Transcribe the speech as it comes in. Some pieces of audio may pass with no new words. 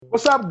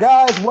What's up,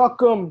 guys?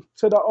 Welcome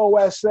to the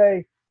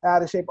OSA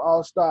Out of Shape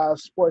Allstars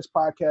Sports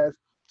Podcast.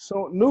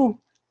 So new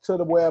to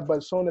the web,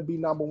 but soon to be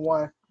number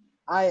one.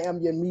 I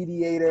am your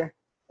mediator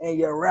and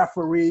your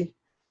referee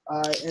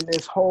in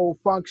this whole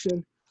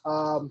function.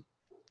 I'm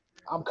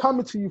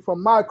coming to you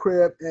from my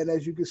crib, and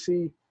as you can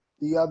see,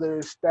 the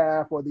other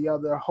staff or the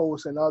other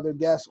hosts and other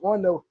guests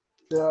on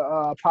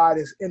the pod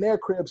is in their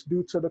cribs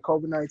due to the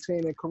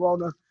COVID-19 and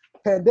Corona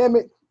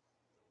pandemic.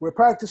 We're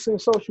practicing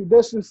social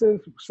distancing,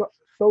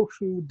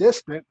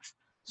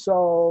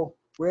 so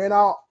we're in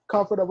our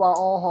comfort of our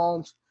own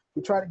homes.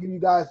 We try to give you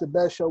guys the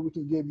best show we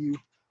can give you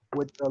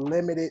with the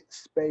limited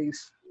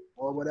space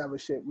or whatever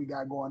shit we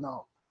got going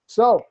on.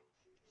 So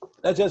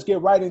let's just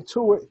get right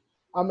into it.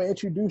 I'm gonna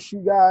introduce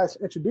you guys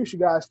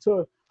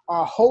to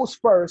our host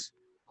first,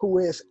 who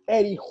is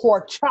Eddie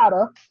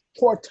Horchata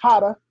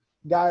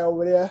guy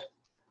over there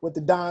with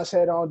the Don's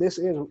head on. This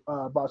is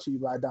brought to you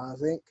by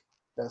Don's Inc.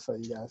 That's so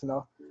you guys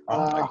know.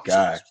 Oh my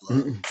God.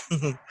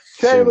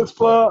 Shameless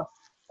plug.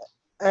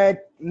 And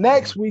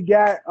next we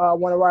got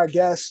one of our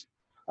guests,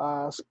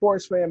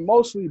 sports fan,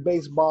 mostly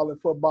baseball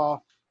and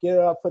football. Get it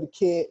up for the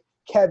kid,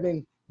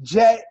 Kevin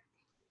Jett.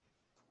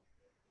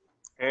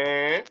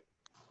 And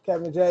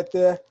Kevin Jett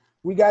there.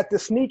 We got the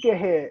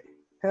sneakerhead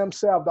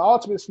himself, the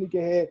ultimate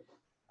sneakerhead,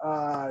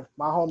 my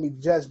homie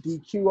Just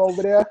DQ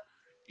over there.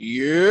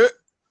 Yeah.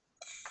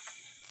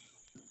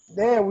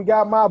 Then we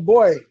got my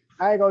boy.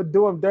 I ain't gonna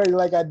do him dirty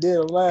like I did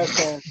him last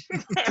time.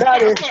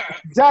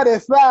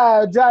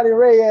 Johnny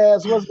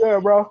Reyes. What's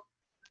good, bro?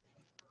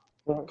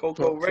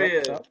 Coco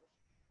Reyes.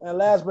 And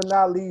last but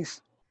not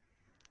least,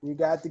 we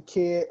got the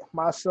kid,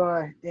 my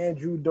son,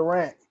 Andrew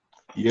Durant.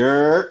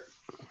 Yeah.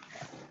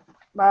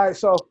 All right,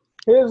 so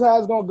here's how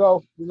it's gonna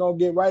go. We're gonna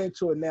get right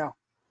into it now.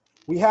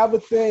 We have a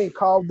thing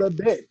called the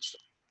bench,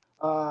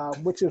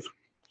 which is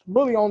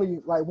really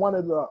only like one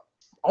of the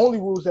only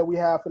rules that we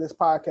have for this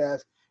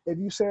podcast. If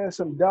you saying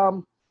some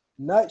dumb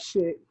nut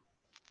shit,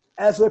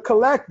 as a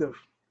collective,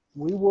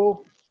 we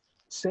will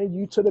send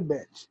you to the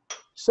bench.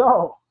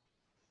 So,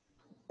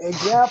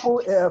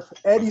 example, if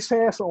Eddie's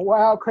saying some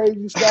wild,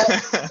 crazy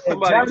stuff, and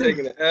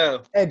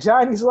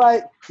Johnny's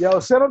like,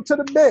 yo, send him to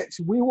the bench,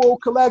 we will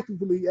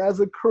collectively, as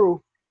a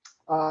crew,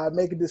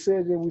 make a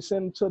decision. We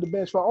send him to the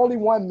bench for only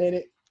 1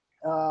 minute,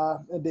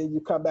 and then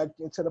you come back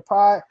into the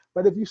pod.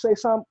 But if you say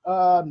some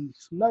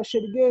nut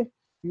shit again,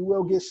 you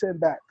will get sent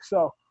back.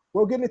 So,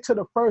 we'll get into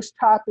the first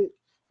topic,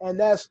 and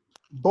that's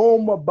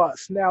boom or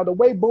bust. Now, the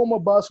way boom or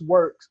bust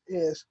works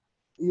is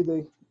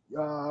either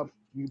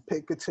you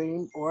pick a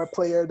team or a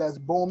player that's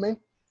booming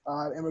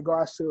in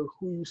regards to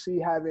who you see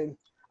having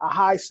a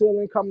high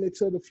ceiling coming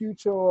into the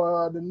future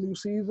or the new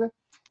season.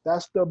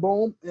 That's the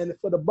boom. And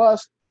for the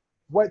bust,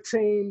 what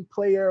team,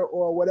 player,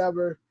 or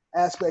whatever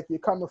aspect you're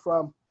coming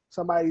from,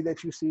 somebody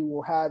that you see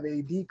will have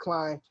a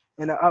decline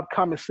in the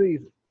upcoming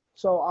season.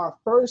 So our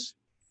first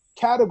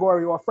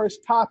category or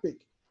first topic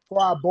for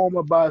our boom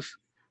or bust,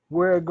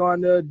 we're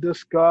going to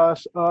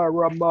discuss what's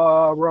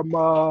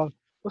the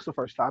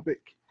first topic?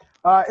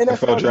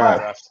 NFL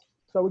draft.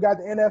 So we got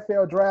the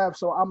NFL draft.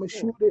 So I'm going to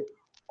shoot it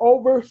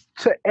over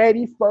to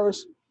Eddie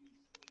first.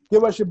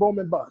 Give us your boom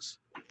and bust.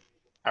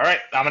 All right.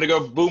 I'm going to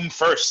go boom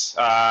first.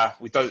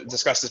 We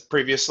discussed this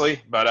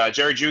previously, but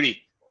Jerry Jeudy,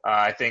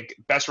 I think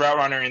best route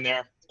runner in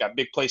there. Got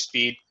big play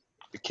speed.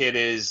 The kid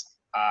is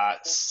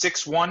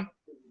 6'1".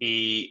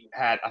 He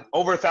had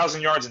over 1,000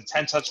 yards and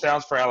 10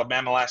 touchdowns for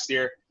Alabama last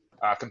year.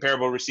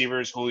 Comparable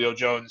receivers, Julio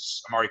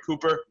Jones, Amari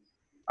Cooper.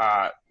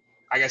 I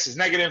guess his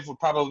negative would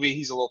probably be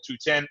he's a little too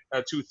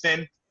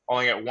thin,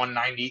 only at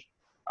 190.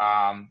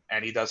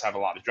 And he does have a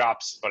lot of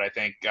drops. But I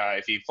think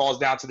if he falls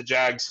down to the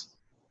Jags,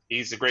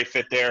 he's a great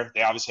fit there.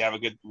 They obviously have a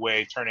good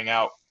way turning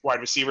out wide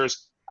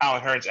receivers.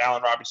 Allen Hurns,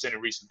 Allen Robinson in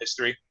recent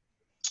history.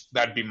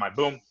 That'd be my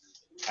boom.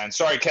 And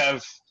sorry,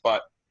 Kev,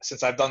 but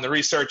since I've done the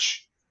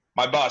research,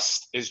 my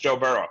bust is Joe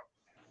Burrow.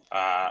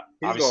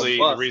 Obviously,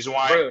 the reason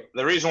why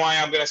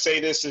I'm going to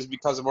say this is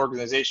because of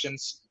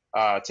organizations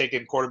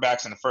taking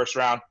quarterbacks in the first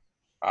round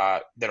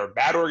that are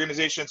bad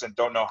organizations and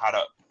don't know how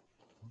to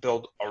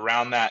build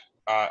around that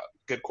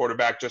good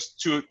quarterback.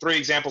 Just 3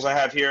 examples I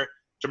have here.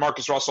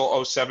 Jamarcus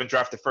Russell, 07,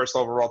 drafted first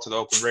overall to the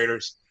Oakland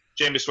Raiders.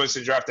 Jameis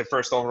Winston drafted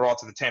first overall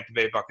to the Tampa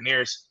Bay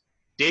Buccaneers.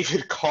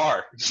 David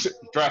Carr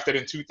drafted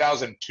in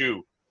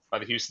 2002 by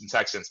the Houston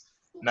Texans.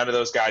 None of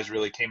those guys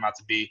really came out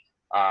to be.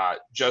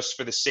 Just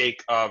for the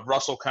sake of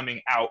Russell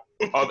coming out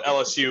of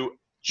LSU,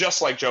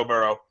 just like Joe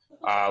Burrow.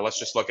 Let's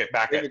just look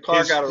back at his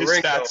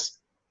stats.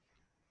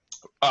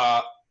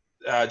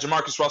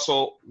 Jamarcus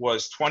Russell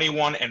was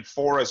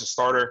 21-4 as a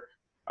starter.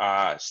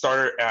 As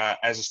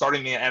a starter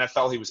in the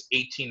NFL, he was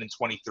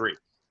 18-23.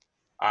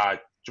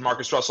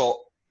 Jamarcus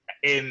Russell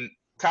in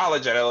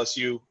college at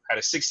LSU had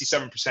a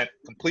 67%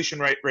 completion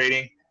rate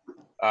rating.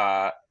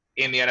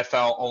 In the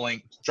NFL,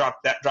 only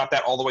dropped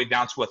that all the way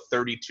down to a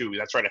 32.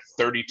 That's right, a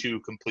 32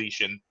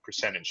 completion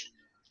percentage.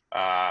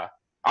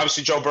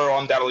 Obviously, Joe Burrow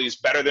undoubtedly is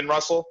better than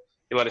Russell.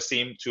 He led his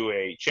team to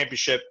a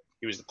championship.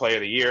 He was the player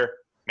of the year,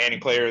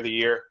 Manning player of the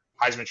year,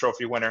 Heisman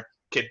Trophy winner.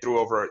 Kid threw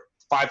over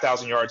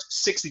 5,000 yards,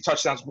 60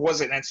 touchdowns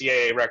was an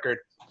NCAA record.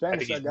 I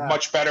think he's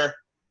much better.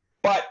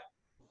 But,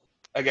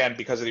 again,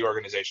 because of the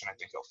organization, I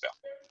think he'll fail.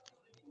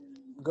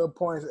 Good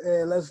points.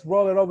 And let's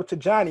roll it over to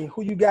Johnny.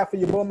 Who you got for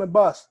your boom and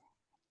bust?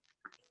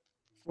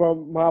 For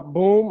my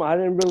boom, I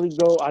didn't really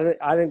go. I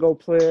didn't go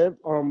player.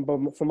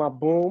 But for my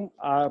boom,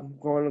 I'm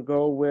going to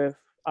go with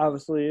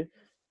obviously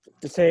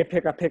the same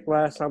pick I picked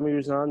last time we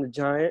was on, the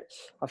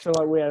Giants. I feel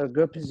like we're at a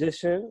good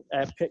position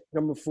at pick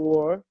number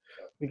 4.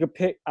 We could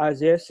pick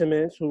Isaiah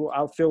Simmons, who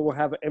I feel will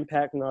have an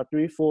impact in our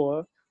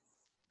 3-4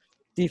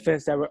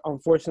 defense that we're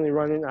unfortunately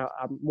running.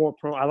 I'm more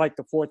prone. I like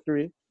the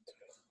 4-3,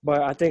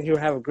 but I think he'll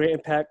have a great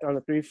impact on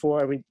the 3-4.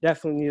 And we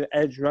definitely need an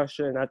edge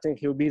rusher, and I think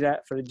he'll be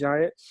that for the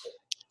Giants.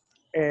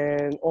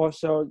 And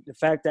also the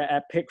fact that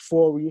at pick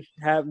 4 we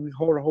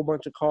hold a whole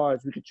bunch of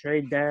cards. We could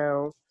trade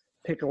down,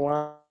 pick a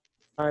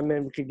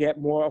lineman. We could get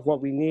more of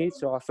what we need.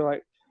 So I feel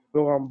like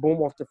we're on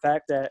boom off the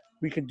fact that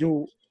we could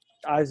do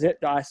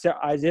the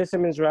Isaiah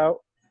Simmons route,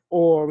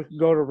 or we could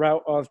go the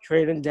route of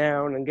trading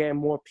down and getting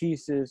more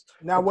pieces.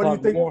 Now, what do you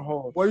think?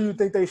 What do you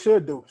think they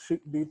should do? Do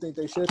you think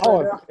they should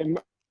trade down?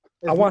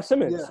 I want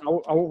Simmons. Yeah.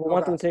 I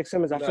want them to take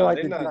Simmons. I feel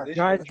like the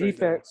Giants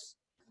defense.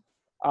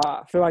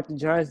 I feel like the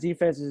Giants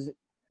defense has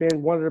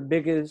been one of the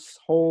biggest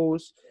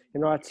holes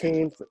in our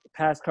team for the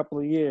past couple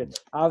of years.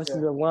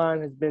 Obviously, the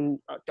O-line has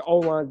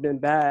been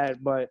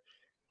bad, but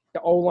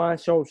the O-line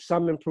showed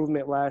some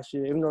improvement last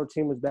year. Even though the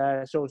team was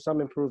bad, it showed some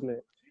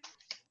improvement.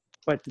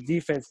 But the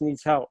defense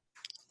needs help.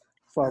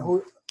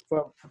 For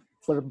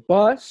the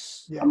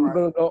bus, I'm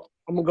gonna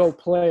go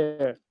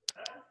player.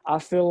 I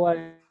feel like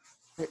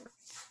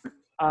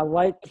I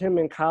liked him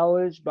in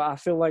college, but I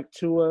feel like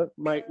Tua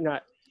might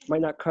not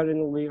cut in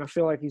the league. I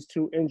feel like he's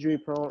too injury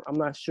prone. I'm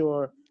not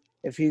sure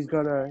if he's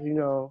gonna,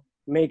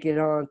 make it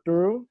on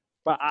through.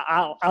 But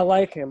I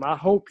like him. I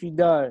hope he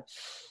does.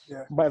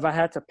 Yeah. But if I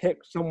had to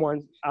pick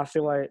someone, I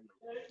feel like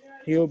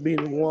he'll be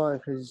the one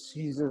because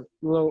he's a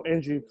little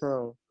injury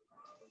prone.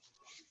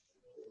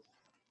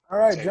 All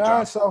right,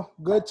 John. So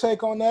good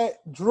take on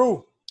that.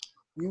 Drew,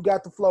 you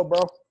got the flow, bro.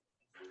 All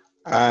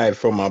right,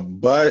 for my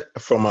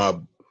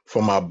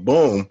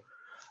boom,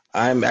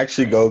 I'm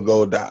actually gonna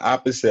go the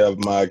opposite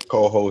of my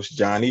co-host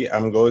Johnny.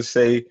 I'm gonna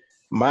say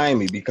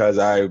Miami because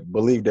I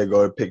believe they're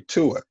going to pick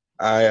Tua.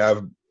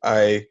 I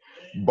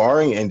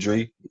barring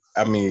injury.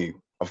 I mean,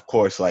 of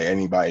course, like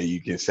anybody,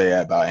 you can say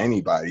that about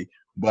anybody,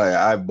 but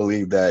I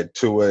believe that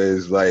Tua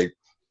is like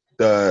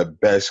the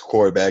best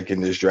quarterback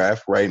in this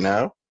draft right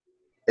now,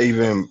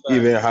 even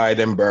higher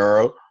than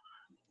Burrow.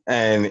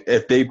 And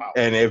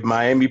if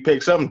Miami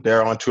picks them,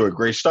 they're on to a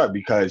great start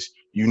because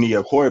you need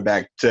a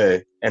quarterback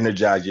to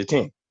energize your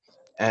team.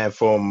 And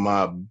for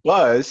my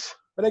buzz,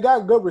 but they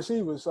got good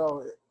receivers,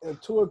 so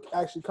if Tua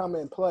actually come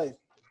in and play,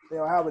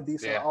 they'll have a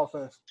decent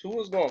offense.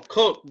 Tua's gonna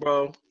cook,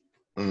 bro.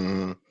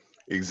 Mm-hmm.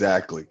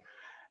 Exactly.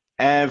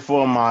 And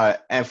for my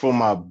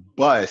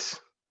bus,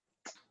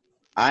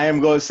 I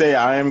am gonna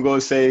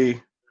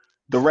say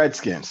the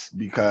Redskins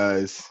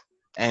because,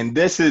 and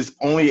this is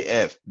only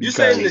if you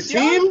saying the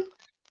team?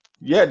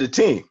 Yeah, the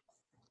team,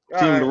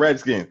 the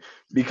Redskins,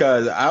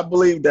 because I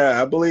believe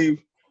Dwayne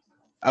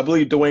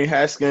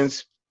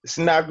Haskins.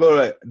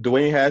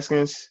 Dwayne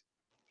Haskins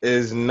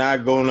is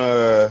not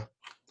gonna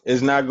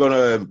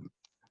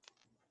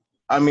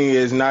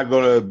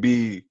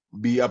be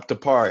up to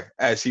par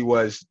as he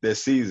was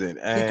this season.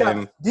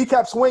 And he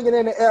kept swinging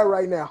in the air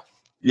right now.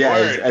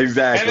 Yeah,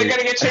 exactly. And they're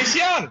gonna get Chase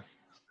Young.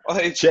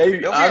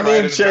 They'll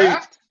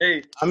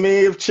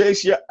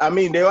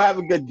have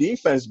a good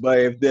defense,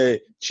 but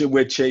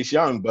with Chase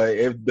Young, but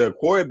if the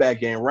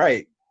quarterback ain't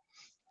right,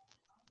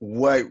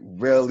 what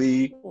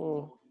really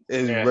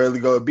is really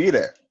gonna be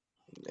there?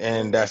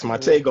 And that's my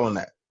take on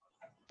that.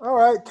 All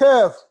right,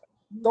 Kev,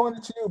 going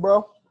to you,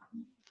 bro.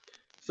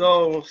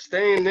 So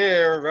staying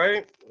there,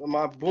 right?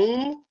 My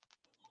boom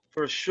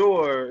for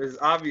sure is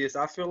obvious.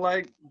 I feel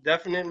like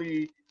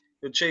definitely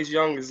the Chase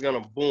Young is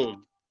gonna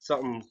boom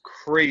something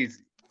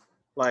crazy,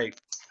 like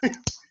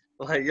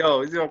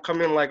yo, he's gonna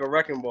come in like a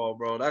wrecking ball,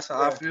 bro. That's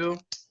how I feel.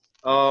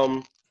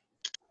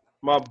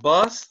 My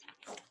bust,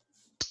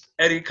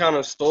 Eddie kind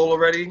of stole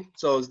already,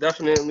 so it's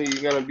definitely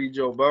gonna be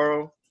Joe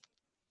Burrow.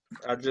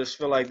 I just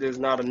feel like there's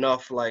not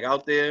enough like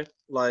out there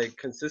like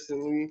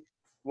consistently.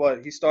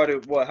 He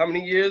started how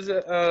many years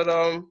at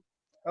LSU?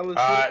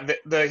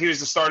 He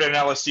was the starter in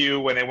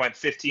LSU when they went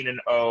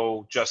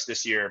 15-0 just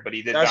this year, but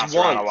he did bounce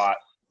around a lot.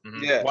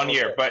 Mm-hmm. Yeah, 1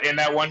 year. But in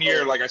that 1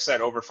 year, like I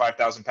said, over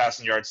 5,000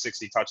 passing yards,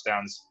 60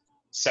 touchdowns,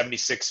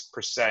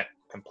 76%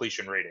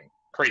 completion rating.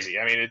 Crazy.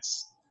 I mean,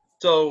 he's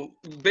a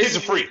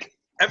freak.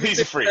 He's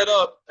a freak.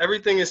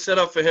 Everything is set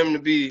up for him to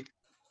be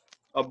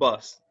a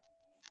bust.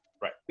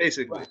 Right.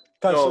 Basically. Right.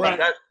 So right.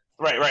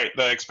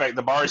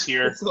 The bar's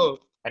here,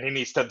 and he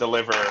needs to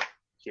deliver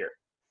here.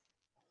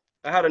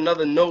 I had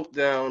another note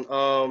down.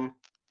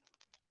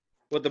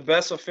 With the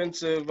best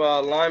offensive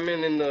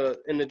lineman in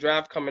the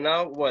draft coming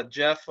out,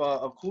 Jeff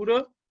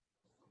Okudah?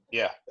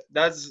 Yeah.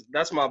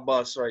 That's my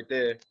bust right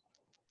there.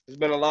 There's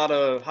been a lot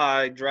of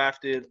high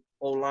drafted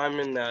O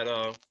linemen that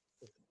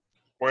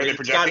where are they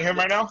projecting him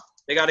right now?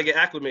 They got to get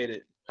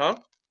acclimated, huh?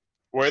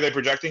 Where are they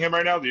projecting him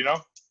right now? Do you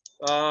know?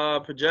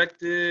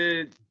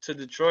 Projected to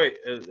Detroit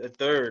at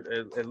third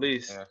at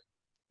least.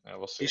 Yeah,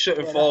 we'll see. He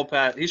shouldn't fall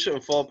past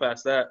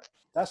that.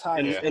 That's high.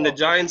 And the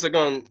Giants are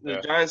going. The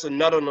Yeah. Giants are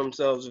nut on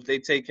themselves if they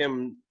take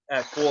him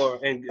at 4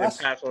 and pass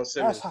on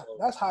Simmons.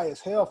 That's high as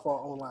hell for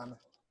an O-lineman.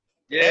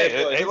 Yeah,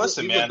 Hey, but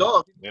listen, he's man. a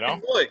dog. You know?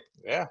 Big boy.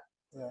 Yeah.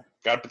 Yeah.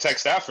 Got to protect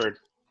Stafford.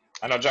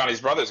 I know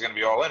Johnny's brother is going to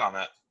be all in on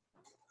that.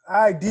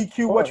 All right,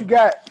 DQ, what you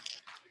got?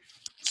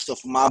 So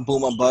for my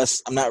boom or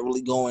bust, I'm not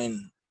really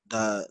going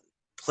the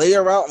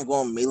player route. I'm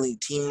going mainly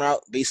team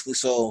route, basically.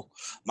 So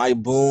my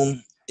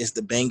boom is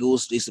the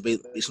Bengals, based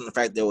on the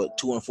fact they were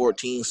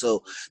 2-14,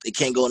 so they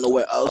can't go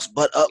nowhere else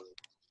but up.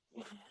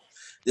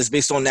 Just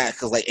based on that,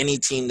 because like any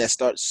team that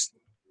starts,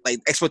 like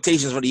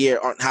expectations for the year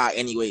aren't high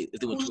anyway. If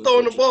they were Who's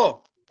throwing the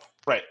ball?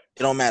 Right.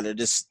 It don't matter.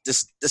 Just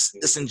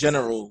in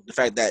general, the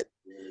fact that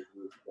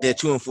they're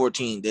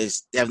 2-14, they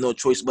have no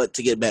choice but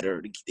to get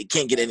better. They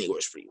can't get any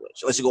worse, pretty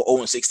much, unless you go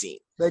 0-16.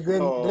 They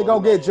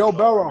gonna get Joe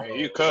Burrow.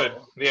 You could.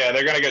 Yeah,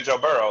 they're going to get Joe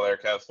Burrow there,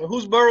 Kev. And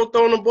who's Burrow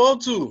throwing the ball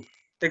to?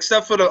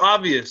 Except for the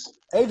obvious.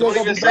 AJ Don't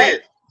gonna even be say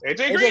back. it.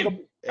 AJ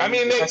Green. I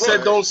mean, I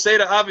said don't say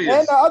the obvious.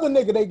 And the other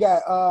nigga they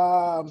got,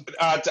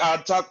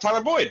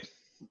 Tyler Boyd.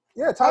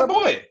 yeah, Tyler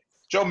Boyd.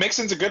 Joe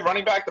Mixon's a good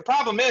running back. The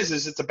problem is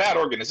it's a bad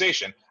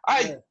organization.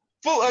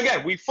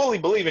 We fully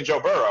believe in Joe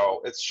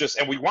Burrow. It's just,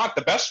 and we want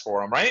the best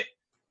for him, right?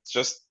 It's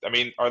just, I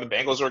mean, are the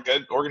Bengals a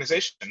good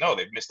organization? No,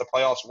 they've missed the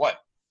playoffs. What?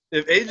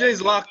 If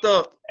AJ's locked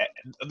up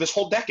This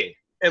whole decade.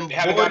 and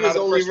Boyd is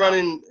only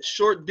running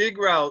short dig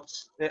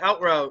routes and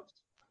out routes,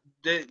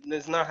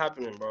 it's not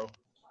happening, bro.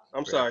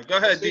 I'm sorry. Go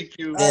ahead,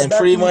 DQ. And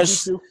pretty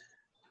much,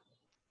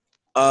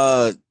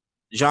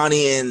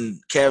 Johnny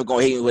and Kev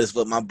gonna hate me with this,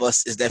 but my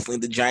bust is definitely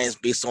the Giants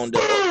based on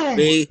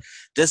the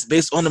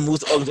based on the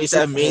moves the organization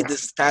have made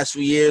this past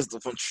few years,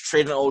 from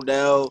trading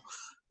Odell.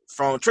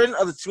 From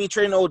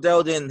trading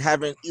Odell, then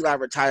having Eli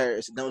retire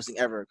is the dumbest thing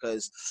ever.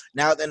 Because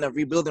now in the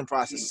rebuilding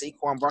process,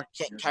 Saquon Barkley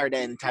can't carry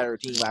that entire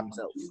team by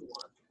himself.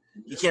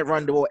 He can't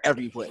run the ball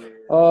every play.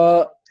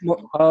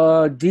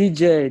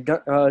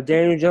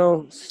 Daniel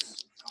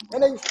Jones.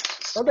 And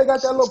don't they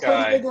got that little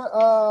pretty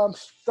nigga,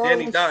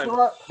 Sterling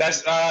Sharp?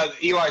 That's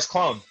Eli's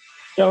clone.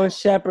 Sterling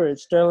Shepard.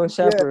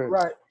 Yeah,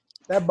 right.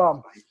 That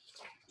bum.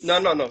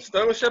 No.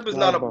 Sterling Shepard's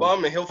not a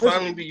bum, and he'll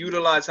finally be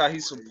utilized how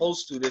he's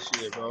supposed to this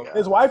year, bro.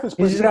 His wife is He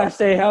pretty just gotta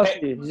stay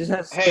healthy. He just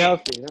has to stay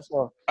healthy. That's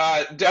all.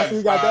 That's what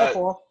you got that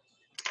for.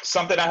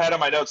 Something I had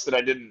on my notes that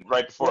I didn't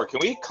write before. Can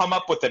we come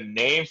up with a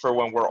name for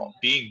when we're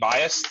being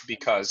biased?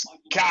 Because,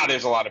 God,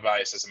 there's a lot of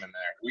biasism in there.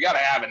 We got to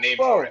have a name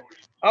for it.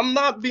 I'm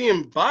not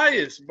being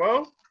biased,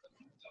 bro.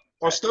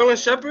 On Sterling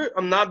Shepard,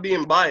 I'm not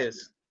being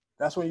biased.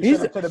 That's when you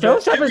send him to the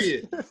bench.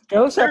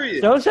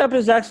 Sterling Shepard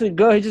is actually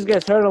good. He just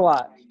gets hurt a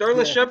lot.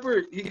 Sterling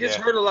Shepard, he gets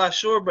hurt a lot,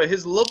 sure, but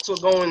his looks are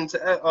going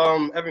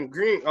to Evan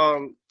Green,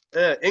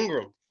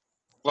 Ingram.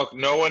 Look,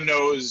 no one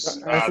knows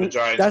the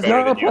Giants that's better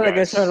another than you player that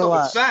guys. gets hurt a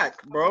lot.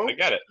 Fact, bro. I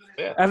get it.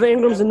 Yeah. Evan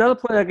Ingram's another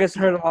player that gets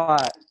hurt a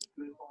lot.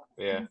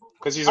 Yeah,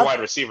 because he's a wide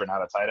receiver,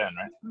 not a tight end,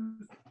 right?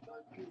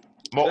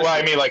 Well,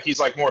 I mean, like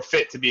he's like more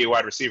fit to be a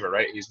wide receiver,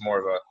 right? He's more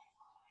of a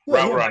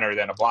route runner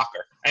than a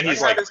blocker, and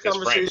he's like this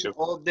conversation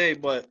all day,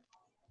 but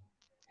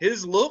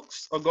his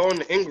looks are going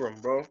to Ingram,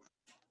 bro.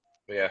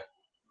 Yeah.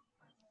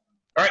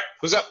 All right,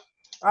 who's up?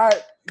 All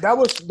right, that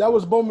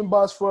was boom and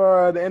bust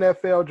for the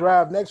NFL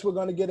draft. Next, we're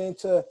going to get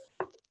into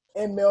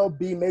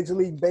MLB, Major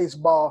League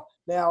Baseball.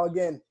 Now,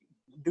 again,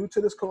 due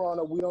to this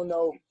corona, we don't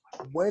know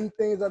when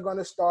things are going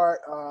to start.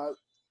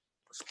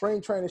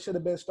 Spring training should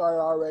have been started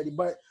already,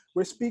 but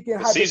we're speaking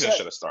hypothetically. Season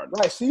should have started.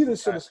 Right, season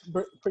should have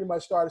pretty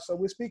much started. So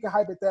we're speaking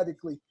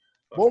hypothetically.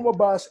 Boom or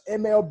bust,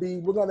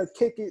 MLB. We're going to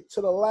kick it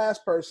to the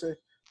last person,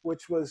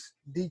 which was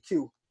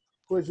DQ.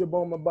 Who's your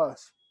boom or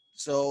bust?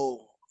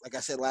 So, like I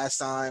said last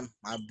time,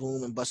 my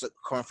boom and bust are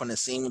coming from the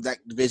same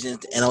exact division,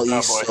 the NL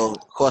East. So,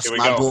 of course,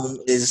 my boom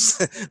is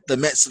the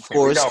Mets, of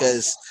course,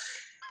 because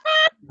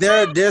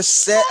they're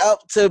set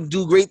up to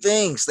do great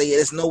things. Like,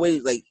 there's no way,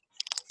 like.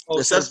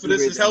 Oh,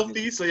 Cespedes is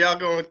healthy, so y'all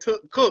going to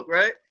cook,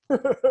 right?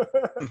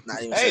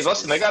 Hey,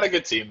 listen, they got a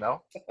good team,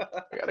 though.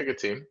 They got a good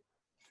team.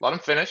 Let them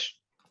finish.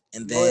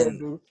 And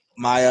then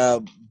my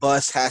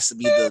bust has to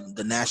be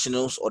the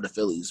Nationals or the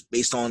Phillies,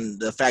 based on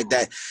the fact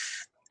that,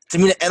 to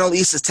me, the NL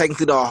East is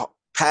technically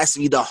has to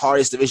be the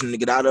hardest division to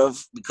get out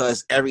of,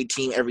 because every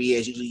team every year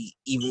is usually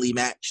evenly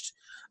matched,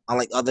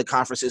 unlike other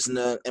conferences in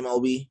the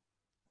MLB.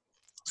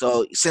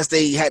 So since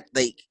they had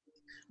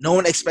no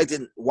one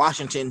expected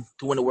Washington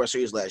to win the World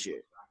Series last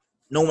year.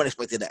 No one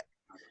expected that,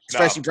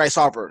 especially Bryce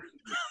Harper.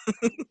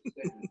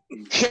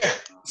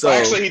 So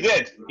actually, he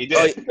did. He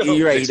did. Oh,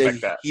 you're right.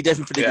 He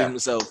definitely predicted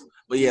himself.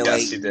 But yeah,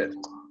 yes, he did.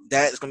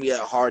 That's gonna be a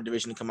hard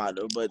division to come out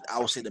of. But I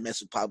would say the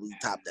Mets would probably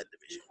top that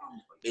division,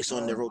 based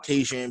on their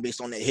rotation, based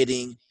on their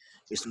hitting,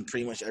 based on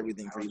pretty much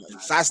everything. Pretty much.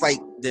 Besides, like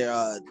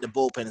the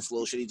bullpen is a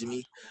little shitty to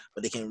me,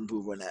 but they can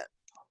improve on that.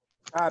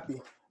 Happy.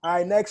 All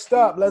right. Next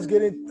up, let's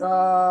get it.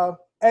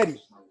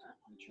 Eddie,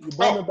 your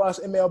boom and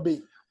bust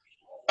MLB.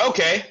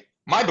 Okay.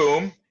 My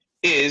boom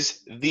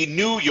is the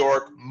New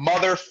York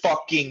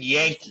motherfucking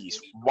Yankees.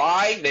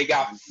 Why? They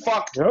got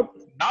fucked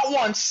not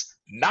once,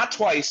 not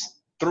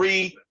twice,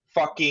 3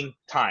 fucking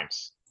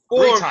times. 4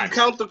 3 if times. you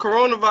count the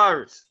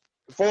coronavirus.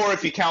 4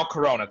 if you count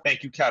Corona.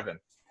 Thank you, Kevin.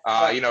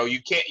 You know,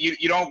 you can't.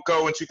 You don't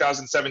go in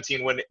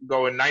 2017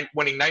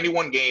 winning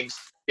 91 games,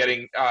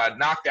 getting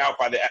knocked out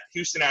by the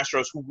Houston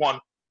Astros, who won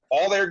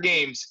all their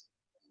games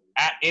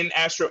in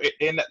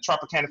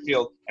Tropicana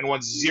Field and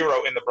won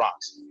 0 in the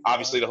Bronx.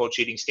 Obviously, the whole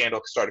cheating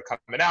scandal started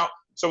coming out,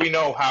 so we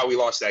know how we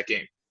lost that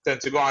game. Then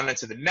to go on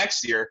into the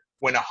next year,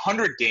 win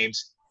 100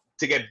 games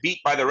to get beat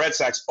by the Red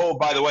Sox. Oh,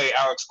 by the way,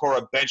 Alex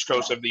Cora, bench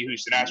coach of the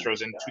Houston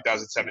Astros in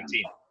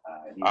 2017.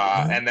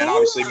 And then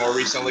obviously more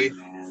recently,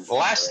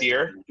 last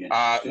year,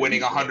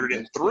 winning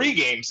 103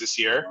 games this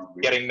year,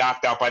 getting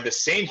knocked out by the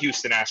same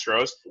Houston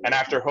Astros. And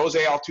after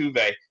Jose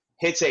Altuve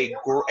hits a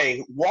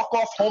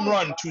walk-off home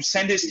run to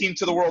send his team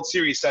to the World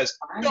Series, says,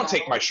 "Don't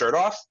take my shirt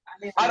off.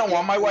 I don't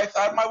want my wife.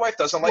 My wife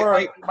doesn't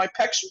like my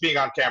pecs being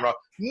on camera."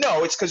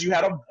 No, it's because you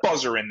had a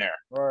buzzer in there.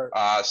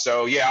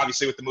 So yeah,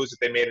 obviously with the moves that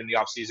they made in the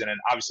offseason, and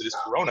obviously this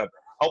Corona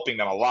helping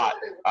them a lot.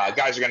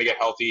 Guys are going to get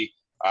healthy.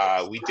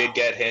 We did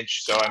get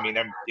Hinch, so I mean,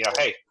 you know,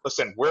 hey,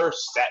 listen, we're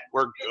set,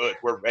 we're good,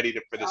 we're ready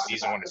for the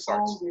season when it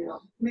starts.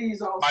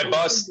 My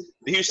bust,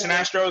 the Houston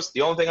Astros.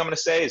 The only thing I'm going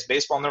to say is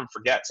baseball never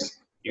forgets.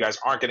 You guys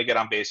aren't going to get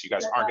on base. You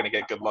guys aren't going to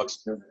get good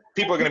looks.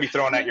 People are going to be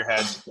throwing at your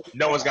heads.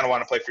 No one's going to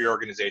want to play for your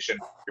organization.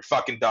 You're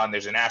fucking done.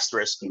 There's an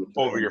asterisk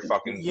over your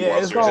fucking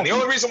World Series. And the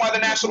only reason why the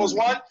Nationals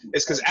won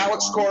is because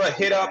Alex Cora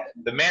hit up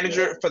the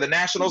manager for the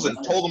Nationals and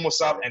told him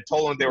what's up and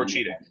told him they were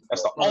cheating.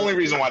 That's the only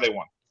reason why they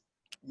won.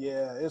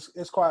 Yeah,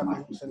 it's quiet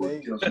for Houston.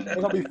 They're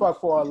going to be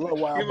fucked for a little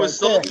while. He was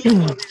so he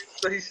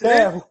snitched.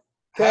 Kev,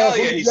 Hell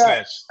yeah, he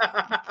snitched.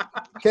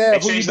 They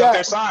changed up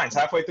their signs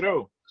halfway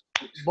through.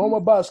 Boom or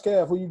bust,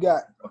 Kev, who you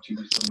got?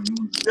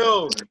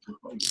 Yo,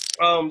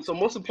 so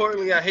most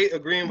importantly, I hate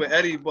agreeing with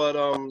Eddie, but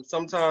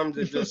sometimes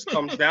it just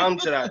comes down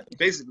to that,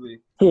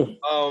 basically.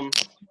 The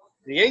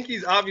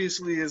Yankees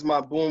obviously is my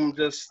boom,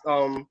 just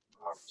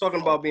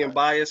talking about being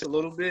biased a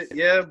little bit,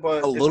 yeah,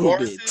 but it's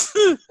warranted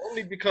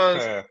only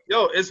because,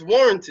 it's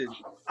warranted,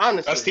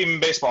 honestly. Best team in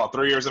baseball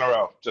 3 years in a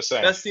row, just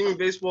saying. Best team in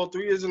baseball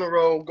 3 years in a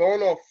row,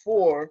 going on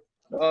 4.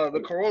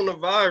 The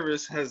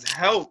coronavirus has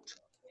helped.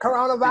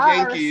 The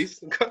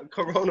Yankees.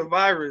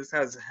 Coronavirus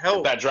has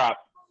helped that drop.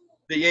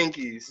 The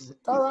Yankees.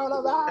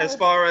 Coronavirus. As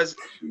far as,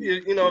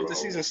 you know, if the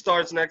season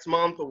starts next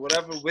month or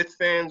whatever, with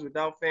fans,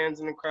 without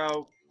fans in the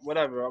crowd,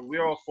 whatever,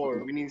 we're all for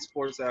it. We need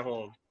sports at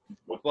home.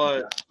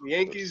 But the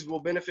Yankees will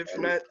benefit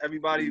from that.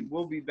 Everybody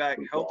will be back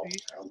healthy.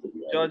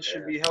 Judge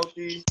should be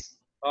healthy.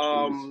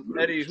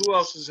 Eddie, who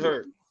else is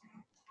hurt?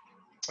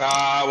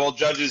 Well,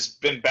 Judge has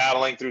been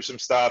battling through some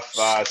stuff.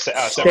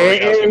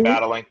 Severino's been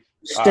battling.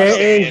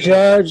 Stanton,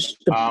 Judge.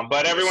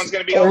 But everyone's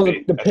going to be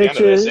healthy at the end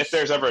of this, if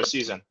there's ever a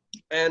season.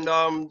 And,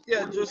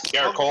 just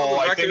Garrett Cole.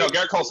 I think,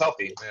 Garrett Cole's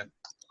healthy. Yeah.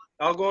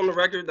 I'll go on the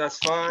record. That's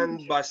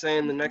fine by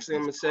saying the next thing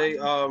I'm going to say.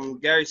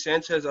 Gary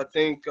Sanchez, I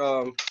think,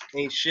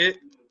 ain't shit.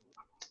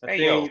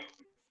 I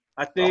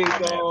think,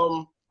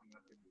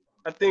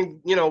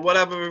 you know,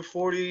 whatever,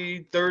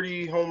 40,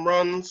 30 home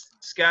runs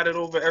scattered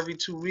over every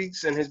 2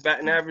 weeks and his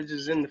batting average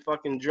is in the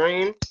fucking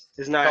drain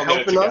is not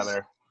helping us.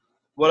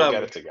 Whatever.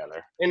 Get it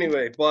together.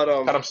 Anyway, but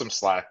cut him some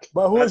slack.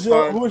 But who's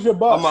your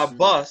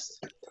bust?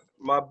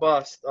 My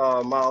bust,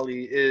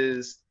 Molly,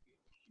 is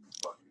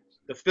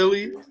the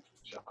Phillies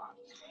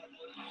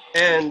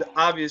and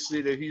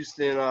obviously the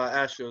Houston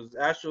Astros.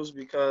 Astros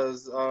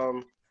because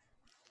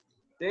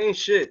they ain't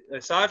shit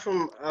aside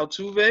from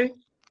Altuve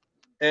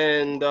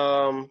and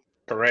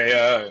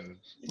Correa and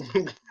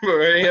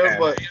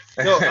but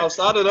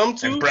outside of them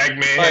two, and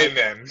Bregman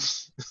and.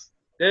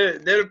 They're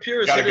the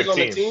purest hitters on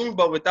the team,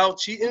 but without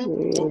cheating,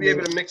 we'll be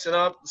able to mix it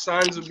up. The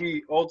signs will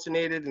be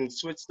alternated and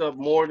switched up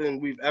more than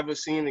we've ever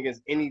seen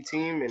against any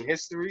team in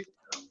history.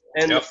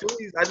 And the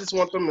Phillies, I just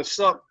want them to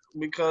suck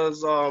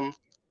because the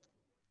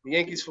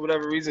Yankees, for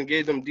whatever reason,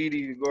 gave them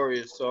Didi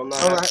Gregorius. So I'm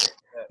not happy with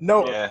that.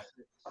 No. Yeah.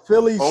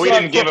 Phillies. Well, we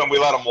didn't give him. We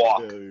let him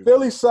walk.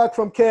 Phillies suck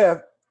from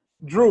Kev.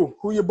 Drew,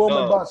 who your boom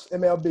and bust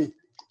MLB?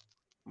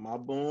 My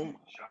boom,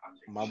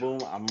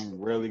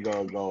 I'm really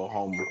going to go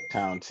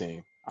hometown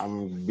team. I'm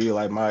going to be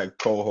like my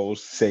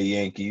co-host, say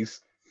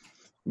Yankees,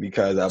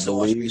 because I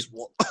believe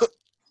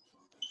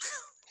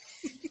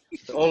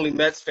the only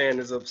Mets fan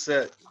is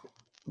upset.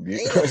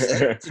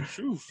 It's the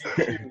truth.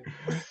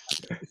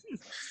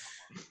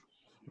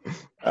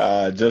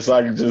 Just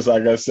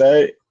like I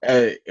say,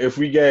 if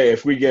we get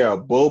a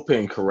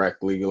bullpen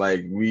correctly,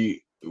 like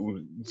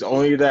it's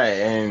only that,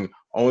 and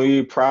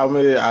only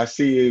problem I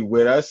see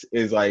with us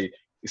is like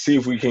see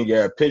if we can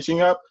get a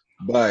pitching up,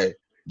 but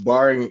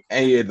barring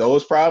any of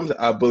those problems,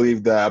 I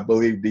believe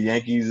the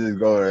Yankees is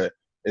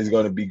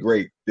gonna be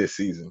great this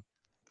season.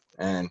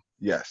 And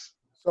yes.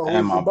 So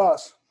who's your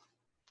bust?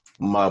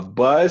 My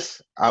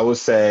bust, I would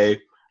say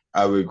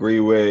I would agree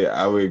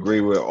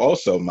with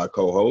also my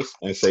co-host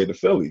and say the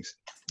Phillies,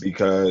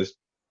 because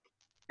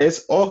it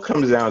all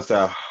comes down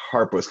to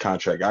Harper's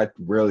contract. I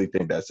really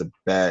think that's a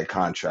bad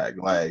contract.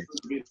 Like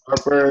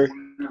Harper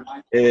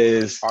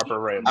is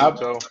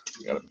Realmuto.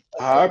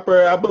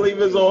 Harper, I believe,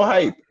 is all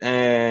hype,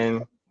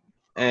 and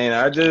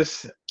I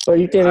just So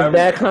you think it's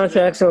bad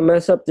contracts gonna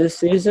mess up this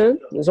season?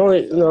 It's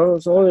only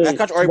That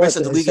contract already messed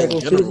up the league in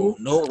second general.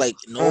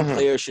 season? No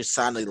player should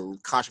sign a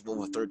contract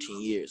over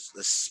 13 years.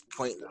 That's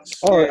pointless.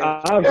 Oh,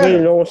 Yeah. I agree.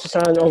 No one should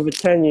sign over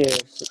 10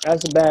 years.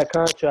 That's a bad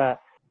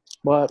contract.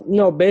 But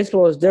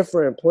baseball is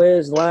different.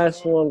 Players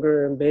last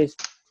longer in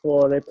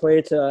baseball. They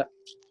play to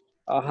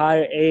a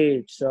higher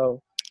age.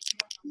 So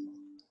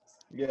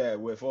yeah,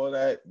 with all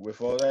that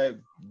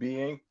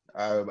being,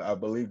 I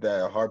believe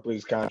that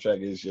Harper's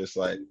contract is just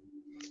like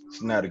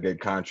it's not a good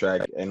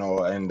contract and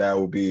all, and that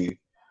will be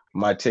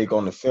my take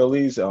on the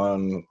Phillies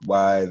on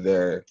why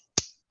they're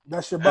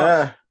That's your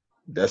bus.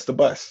 that's the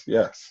bus.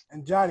 Yes.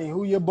 And Johnny,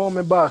 who your boom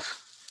and bus?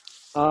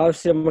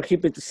 obviously, I'm gonna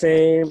keep it the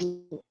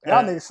same.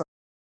 Y'all niggas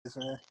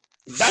some man.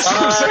 That's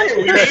what I'm saying.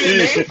 We need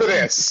a name for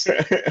this.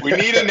 We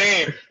need a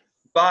name.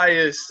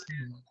 Bias.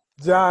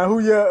 John, who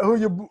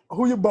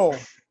your boom?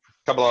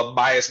 Couple of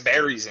biased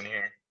berries in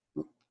here.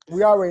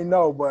 We already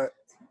know, but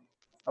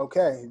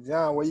okay,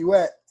 John, where you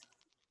at?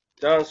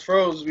 John's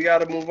froze. We got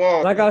to move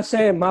on. Like I was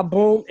saying, my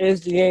boom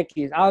is the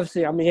Yankees.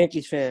 Obviously, I'm a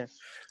Yankees fan.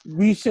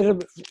 We should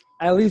have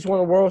at least won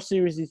a World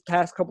Series these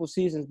past couple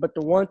seasons. But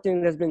the one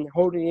thing that's been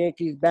holding the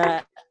Yankees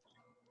back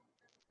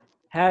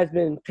has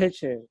been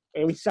pitching.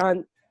 And we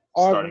signed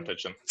Starting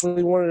pitching.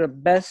 one of the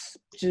best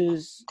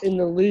pitchers in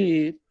the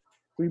league.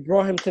 We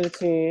brought him to the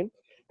team.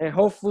 And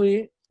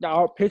hopefully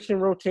our pitching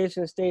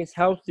rotation stays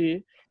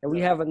healthy. And we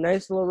have a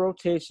nice little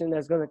rotation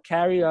that's going to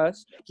carry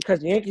us.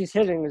 Because the Yankees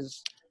hitting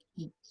is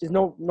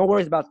no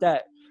worries about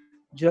that.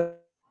 Judge,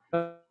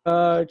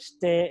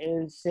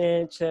 Stanton,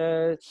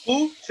 Sanchez.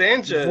 Who?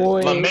 Sanchez.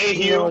 Boyd,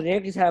 LeMahieu. the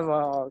Yankees have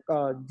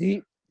a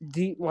deep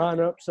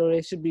lineup, so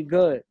they should be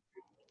good.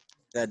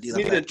 We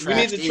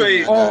need to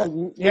trade.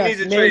 Oh, yes, we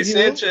need to trade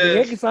Sanchez the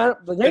Yankees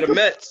lineup, to the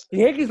Mets. The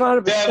Yankees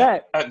lineup is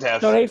set.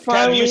 Dev, So they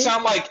finally. Kev, you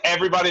sound like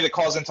everybody that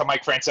calls into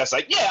Mike Francesa.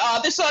 Like,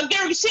 this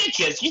Gary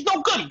Sanchez, he's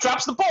no good. He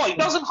drops the ball. He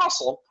doesn't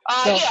hustle.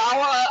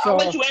 I'll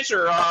let you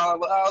answer.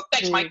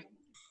 Thanks, Mike.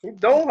 He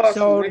don't hustle,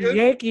 So nigga.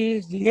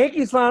 the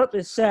Yankees lineup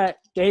is set.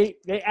 They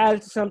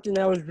added something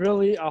that was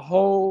really a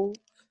hole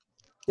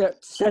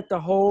that set the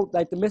whole,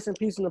 like the missing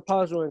piece in the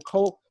puzzle, and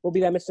Cole will be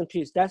that missing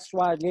piece. That's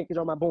why the Yankees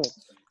are my boom.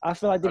 I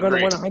feel like they're going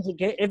to win 100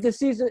 games. If the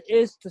season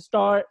is to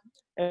start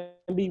and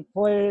be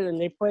played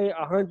and they play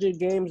 100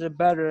 games or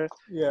better,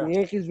 the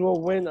Yankees will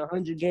win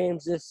 100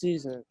 games this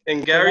season.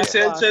 And Gary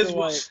Sanchez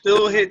will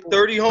still hit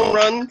 30 home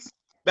runs,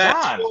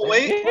 bat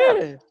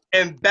 208,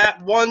 and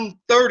bat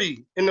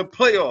 130 in the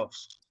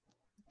playoffs.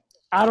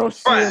 I don't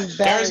see him batting.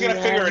 Gary's going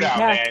to figure it out,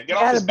 man. Get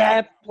off his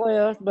bad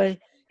player, but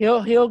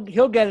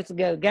he'll get it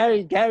together.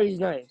 Gary's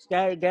nice.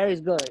 Gary's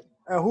good.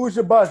 And who's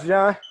your bus,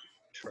 John?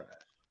 Trash.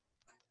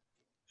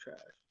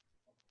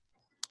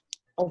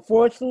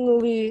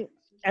 Unfortunately,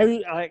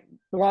 I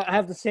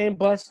have the same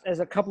bus as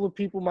a couple of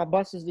people. My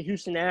bus is the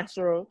Houston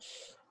Astros.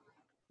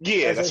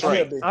 Yeah, that's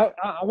right.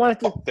 I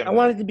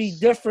wanted to be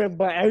different,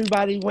 but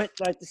everybody went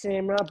like the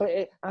same route.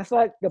 But I feel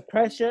like the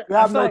pressure. You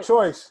have no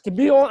choice. To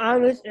be all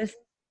honest, in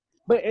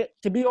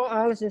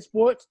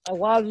sports, a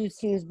lot of these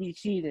teams be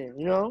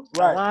cheating. Right?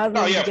 A lot of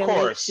them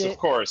of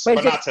course,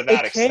 but not to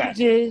that extent.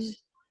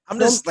 I'm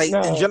just like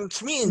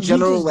to me in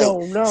general,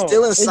 like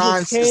stealing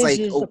signs is like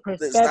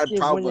it's not a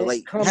problem.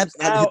 Like you have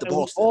to hit the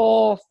ball. We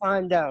all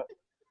find out.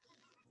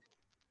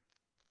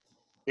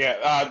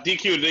 Yeah,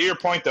 DQ, to your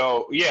point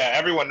though,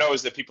 everyone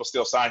knows that people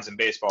steal signs in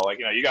baseball. Like,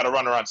 you got a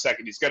runner on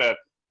second. He's gonna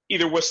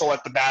either whistle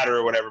at the batter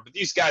or whatever. But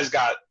these guys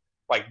got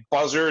like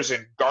buzzers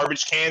and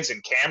garbage cans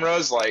and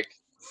cameras. Like,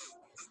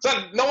 so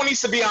no one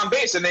needs to be on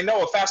base, and they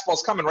know a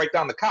fastball's coming right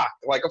down the cock.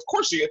 Like, of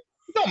course it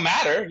don't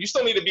matter. You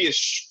still need to be a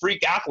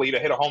freak athlete to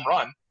hit a home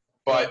run.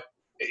 But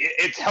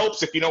it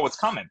helps if you know what's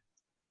coming.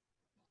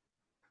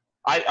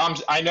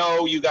 I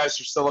know you guys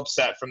are still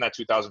upset from that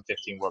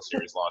 2015 World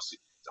Series loss.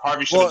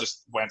 Harvey should have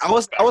just went. I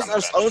was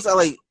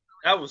like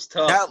that was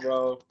tough,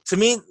 bro. To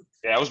me,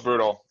 it was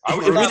brutal.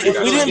 If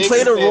we didn't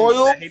play the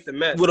Royal,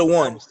 would have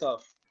won. That was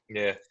tough.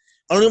 Yeah.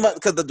 Only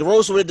because the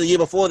Royals were the year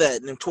before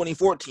that in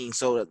 2014,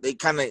 so they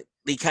kind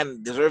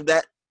of deserve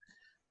that.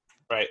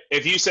 Right.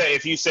 If you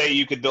say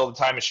you could build a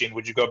time machine,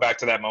 would you go back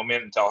to that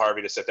moment and tell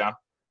Harvey to sit down?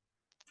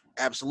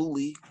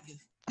 Absolutely.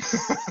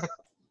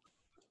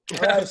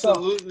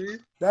 Absolutely.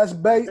 That's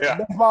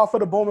baseball for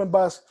the boom and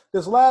bust.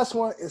 This last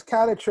one is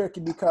kind of tricky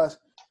because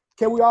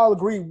can we all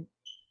agree?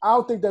 I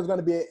don't think there's going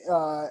to be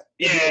a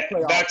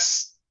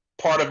that's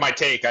part of my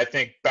take. I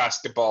think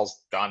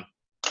basketball's done.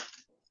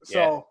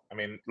 So I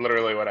mean,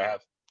 literally what I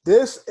have.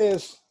 This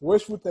is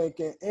wishful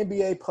thinking.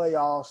 NBA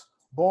playoffs,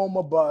 boom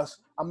or bust.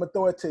 I'm gonna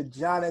throw it to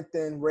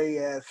Jonathan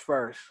Reyes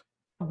first.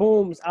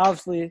 Booms,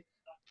 obviously.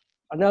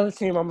 Another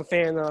team I'm a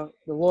fan of,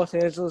 the Los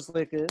Angeles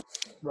Lakers.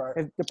 Right.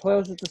 If the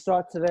playoffs were to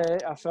start today,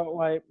 I felt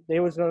like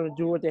they was going to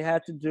do what they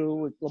had to do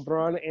with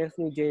LeBron and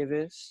Anthony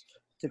Davis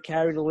to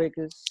carry the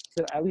Lakers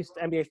to at least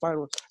the NBA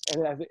Finals.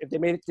 And if they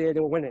made it there, they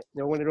would win it.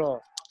 They'll win it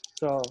all.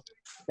 So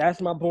that's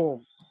my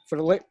boom for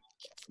the late.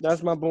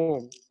 That's my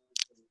boom.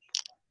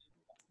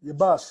 Your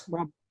bus.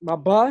 My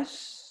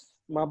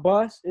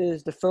bus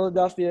is the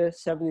Philadelphia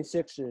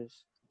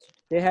 76ers.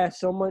 They had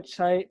so much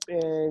hype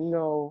and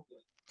a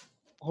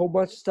whole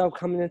bunch of stuff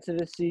coming into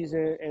the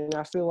season, and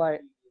I feel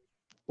like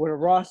with a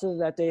roster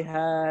that they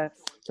have,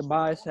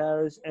 Tobias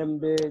Harris,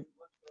 Embiid,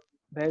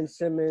 Ben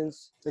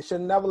Simmons, They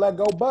should never let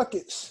go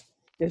buckets.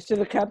 they should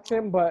have kept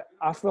him, but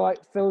I feel like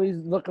Philly's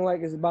looking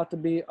like it's about to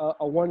be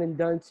a one and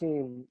done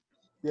team.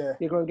 Yeah.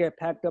 They're gonna get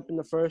packed up in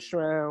the first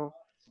round,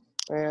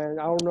 and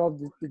I don't know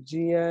if the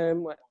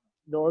GM,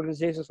 the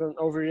organization's gonna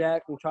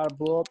overreact and try to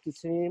blow up the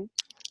team,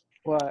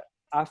 but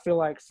I feel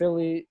like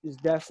Philly is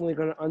definitely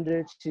gonna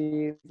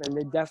underachieve, and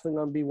they're definitely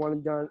gonna be one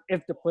and done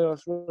if the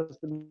playoffs was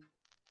to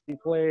be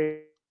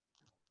played.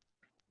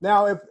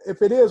 Now,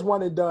 if it is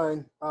one and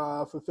done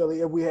for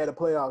Philly, if we had the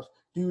playoffs,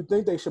 do you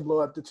think they should blow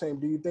up the team?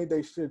 Do you think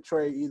they should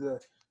trade either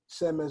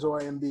Simmons or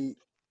Embiid?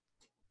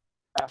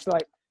 I feel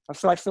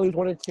like Philly's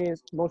one of the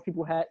teams most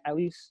people had at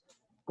least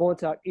going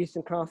to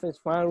Eastern Conference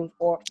Finals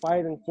or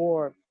fighting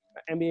for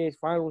an NBA's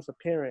Finals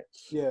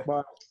appearance. Yeah.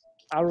 But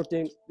I don't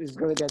think it's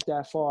gonna get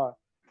that far.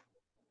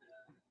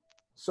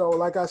 So,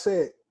 like I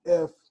said,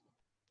 if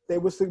they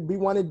was to be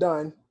one and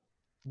done,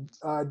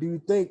 do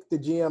you think the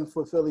GM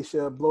for Philly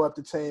should blow up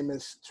the team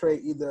and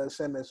trade either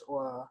Simmons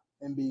or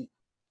Embiid?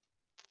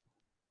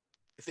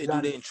 If they do,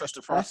 they didn't trust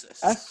the process.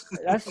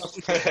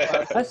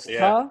 That's Yeah.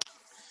 tough.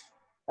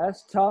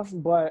 That's tough,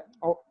 but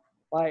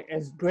like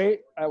as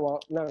great. Well,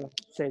 not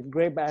say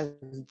great, but as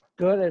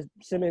good as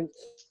Simmons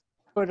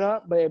put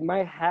up. But it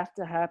might have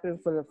to happen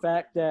for the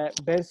fact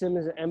that Ben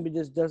Simmons and Embiid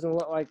just doesn't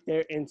look like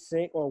they're in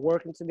sync or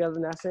working together.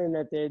 Not saying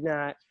that they're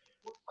not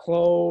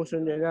close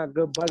and they're not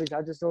good buddies.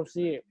 I just don't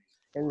see it.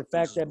 And the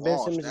fact that Ben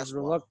Simmons is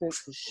reluctant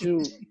to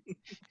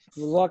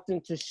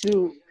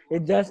shoot,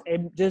 it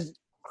just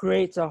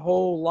creates a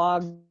whole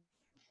log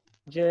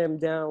jam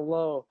down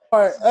low. All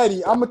right,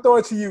 Eddie, I'm gonna throw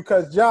it to you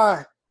because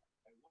John,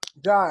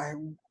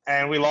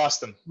 And we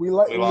lost him. we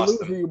lost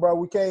lose him. you, bro.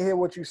 We can't hear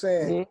what you're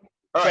saying.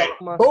 All right.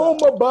 Boom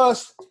or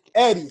bust,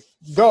 Eddie,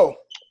 go.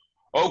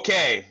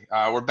 Okay.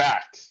 We're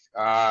back.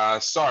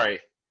 Sorry.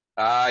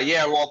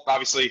 Yeah, well,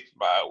 obviously,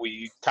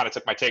 we kind of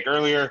took my take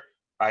earlier.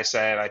 I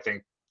said I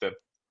think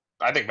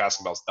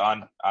basketball's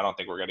done. I don't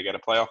think we're going to get a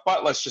playoff.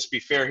 But let's just be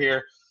fair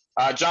here.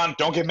 John,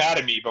 don't get mad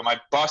at me, but my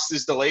bust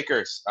is the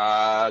Lakers.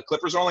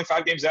 Clippers are only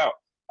 5 games out.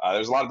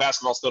 There's a lot of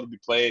basketball still to be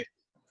played.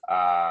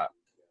 I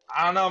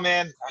don't know,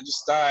 man.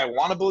 I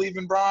want to believe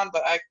in Bron,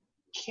 but I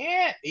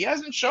can't. He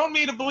hasn't shown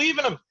me to believe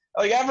in him.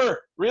 Like,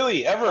 ever.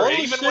 Really, ever. All the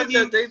Even shit when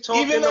that they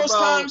talking even those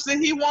about- times that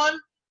he won,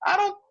 I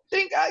don't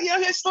think –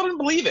 I still didn't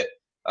believe it.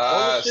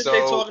 All the shit they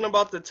talking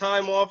about the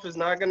time off is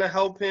not gonna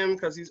help him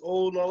because he's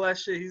old and all that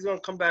shit. He's gonna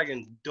come back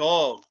and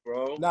dog,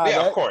 bro. Nah,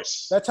 Yeah, of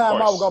course. That time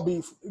Of out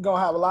course.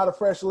 gonna have a lot of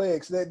fresh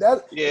legs.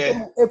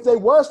 Yeah. If they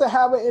was to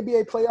have an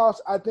NBA playoffs,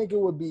 I think it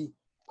would be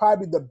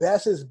probably the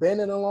best it's been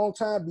in a long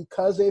time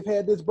because they've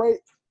had this break.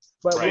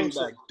 But Right. He's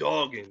like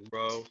dogging,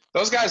 bro.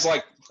 Those guys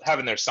like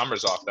having their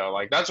summers off though.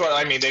 Like that's what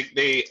I mean.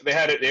 They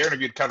had it. They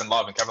interviewed Kevin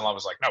Love, and Kevin Love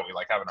was like, "No, we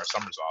like having our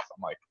summers off."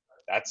 I'm like,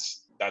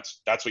 "That's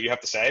what you have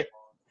to say."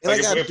 They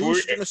Like, got if we-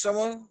 douche in the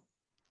summer.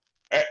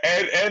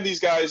 And these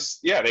guys,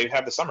 yeah, they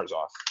have the summers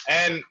off.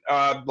 And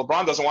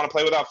LeBron doesn't want to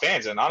play without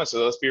fans. And honestly,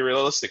 let's be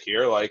realistic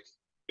here. Like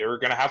they're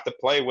gonna have to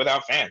play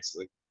without fans.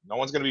 Like no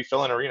one's gonna be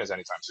filling arenas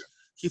anytime soon.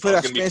 He put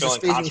out gonna be Space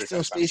filling and concerts film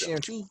anytime Space Jam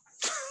too.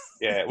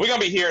 Yeah, we're gonna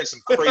be hearing some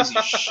crazy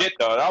shit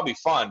though. That'll be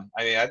fun.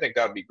 I mean, I think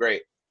that would be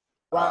great.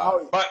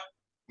 But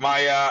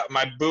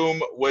my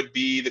boom would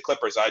be the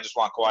Clippers. I just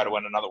want Kawhi to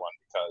win another one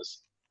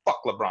because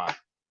fuck LeBron.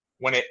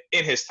 Win it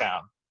in his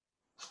town.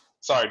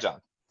 Sorry, John.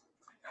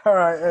 All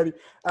right, Eddie.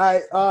 All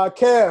right,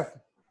 Kev,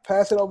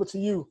 pass it over to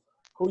you.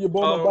 Who your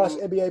boom or bust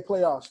NBA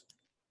playoffs?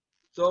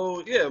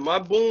 So yeah, my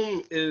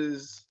boom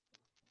is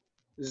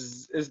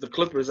the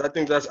Clippers. I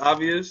think that's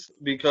obvious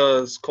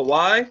because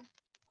Kawhi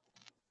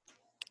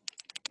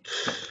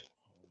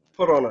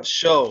put on a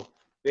show.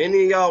 If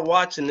any of y'all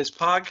watching this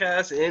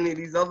podcast and any of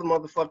these other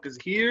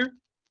motherfuckers here,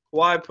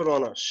 Kawhi put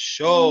on a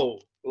show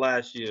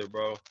last year,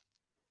 bro.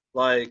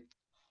 Like,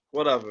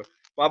 whatever.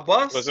 My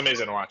bust It was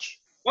amazing to watch.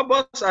 My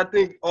bust, I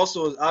think,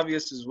 also is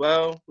obvious as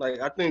well. Like,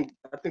 I think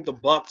the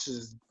Bucks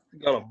is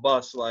gonna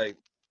bust like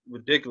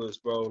ridiculous,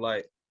 bro.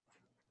 Like,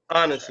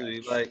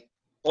 honestly, like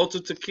Ultra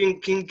to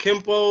King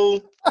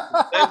Kimpo,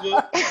 whatever.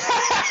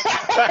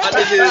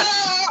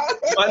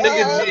 my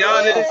nigga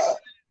Giannis,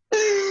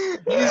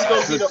 he's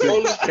gonna be the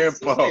only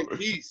consistent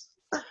piece.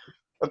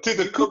 To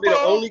the He's gonna be the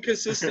only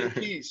consistent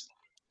piece,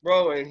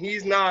 bro. And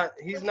he's not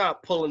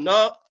pulling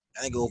up.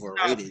 I think Not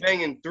overrated.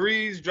 banging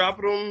threes,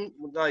 dropping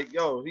them. Like,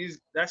 yo,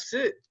 that's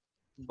it.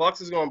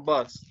 Bucks is gonna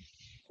bust.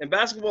 And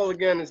basketball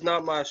again is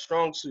not my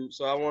strong suit,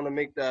 so I want to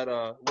make that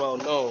well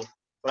known.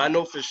 But I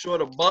know for sure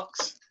the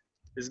Bucks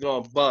is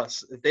gonna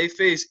bust. If they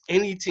face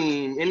any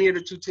team, any of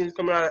the two teams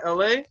coming out of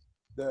LA,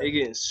 they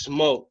getting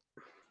smoked.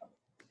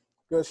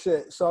 Good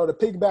shit. So to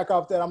piggyback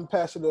off that, I'm gonna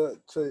pass it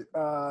to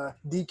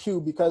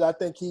DQ because I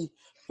think he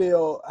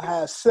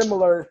has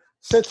similar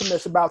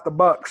sentiments about the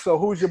Bucks. So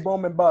who's your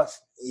boom and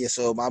bust? Yeah,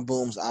 so my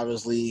boom's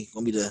obviously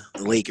gonna be the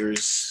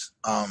Lakers.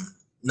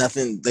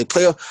 Nothing. They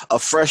play a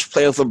fresh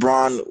player for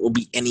LeBron will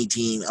be any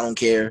team. I don't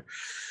care.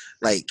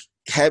 Like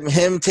having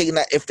him taking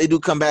that if they do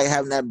come back,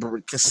 having that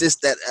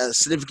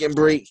significant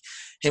break,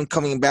 him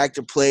coming back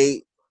to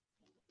play.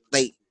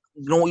 Like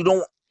you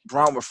don't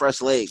Brown with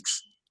fresh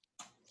legs.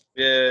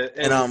 Yeah,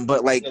 And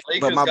but the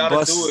Lakers my gotta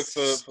bust do it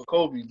for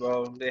Kobe,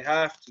 bro. They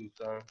have to,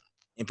 son.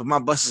 but my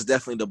bust is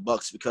definitely the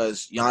Bucks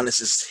because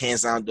Giannis is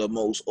hands down the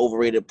most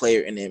overrated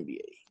player in the NBA.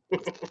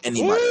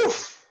 Anybody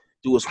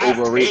do is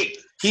overrated.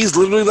 He's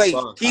literally like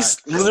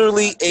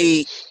literally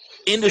a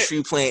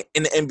industry plant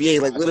in the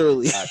NBA. Like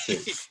literally,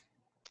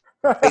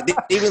 like they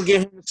even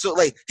give him so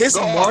like his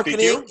marketing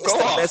is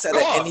the best out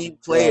of any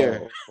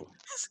player.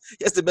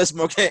 He has the best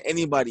marketing than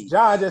anybody.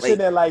 John just sitting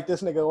there like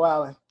this nigga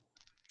wilding.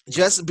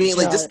 Just being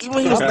like just even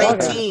when he was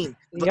 19.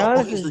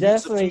 Giannis is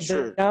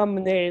definitely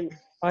dominating.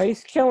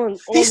 He's killing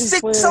all He's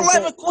these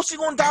 6'11". Of course he's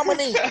gonna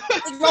dominate.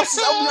 That'd be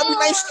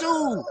nice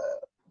too.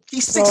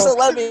 He's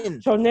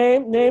 6'11". So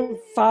name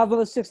 5 of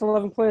the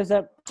 6'11" players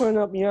that putting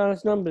up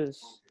Giannis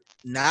numbers.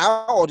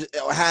 Now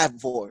or have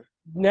before?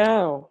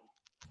 Now.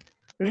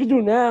 We can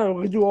do now.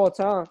 We can do all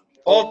time.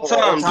 All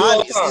time.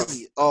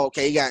 Oh,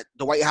 okay. You got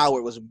Dwight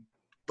Howard was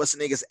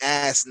busting niggas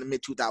ass in the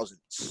mid 2000s.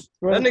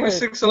 That nigga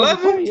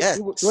 6'11". Yeah.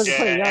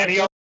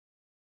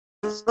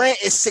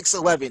 Grant is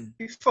 6'11".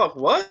 He fuck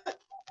what?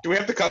 Do we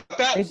have to cut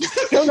that? He's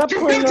still not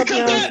putting up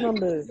Giannis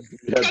numbers.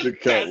 You have to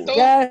cut.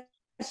 Yes.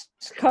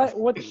 Cut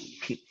what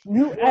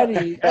you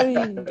Eddie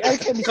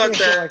can't be cut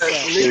that. Like that.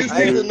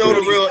 Niggas need to know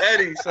the real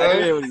Eddie, son. I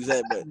didn't know what he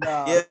said, but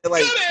yeah,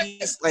 like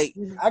he's like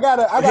I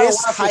gotta watch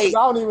it. I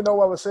don't even know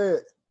what was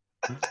said.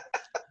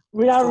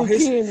 We're not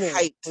repeating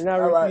it. We're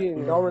not repeating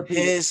it. Don't repeat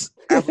his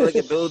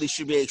athletic ability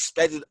should be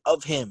expected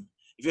of him.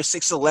 If you're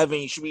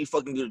 6'11", you should be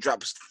fucking gonna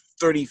drop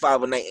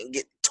 35 a night and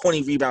get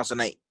 20 rebounds a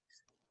night.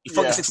 You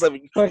fucking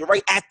 6'11", you're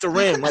right at the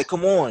rim. Like,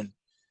 come on.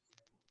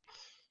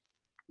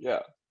 Yeah.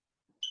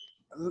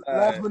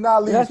 Last but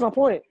not least, that's my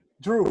point.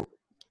 Drew. All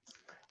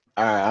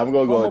right, I'm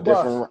gonna go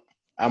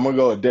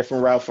a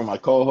different route for my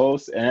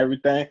co-host and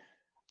everything.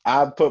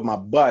 I put my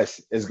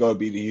bust is gonna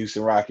be the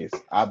Houston Rockets.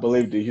 I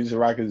believe the Houston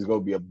Rockets is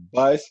gonna be a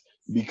bust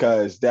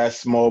because that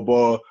small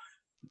ball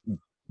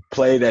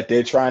play that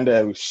they're trying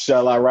to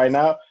shell out right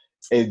now,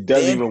 it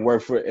doesn't even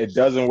work for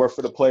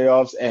the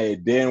playoffs, and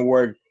it didn't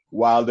work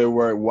while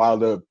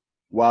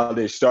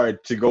they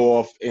started to go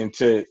off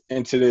into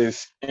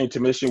this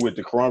intermission with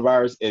the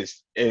coronavirus.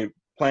 It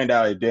planned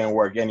out, it didn't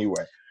work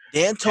anyway.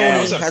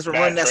 D'Antoni has been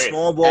running that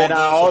small ball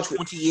game for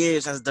 20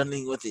 years, has done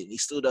nothing with it. He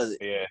still does it.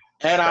 Yeah.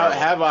 And I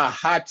have a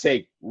hot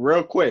take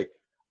real quick.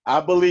 I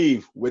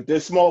believe with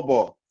this small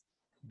ball,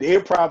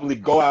 they'll probably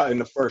go out in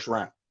the first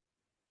round.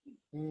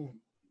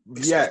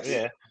 Yes.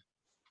 Yeah.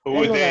 Who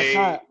would they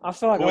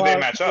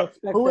match up?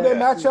 Who would they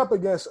match up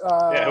against?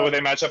 Who would they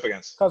match up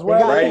against? Because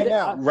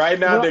right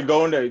now they're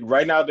going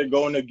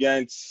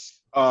against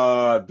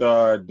they're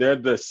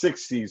the 6th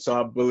seed, so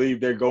I believe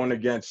they're going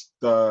against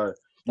the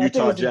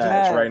Utah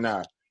Jazz right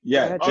now.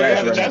 Yeah,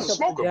 the Jazz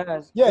smoke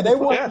them. Yeah, they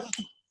won.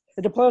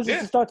 The players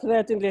to start today,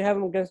 I think they have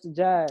them against the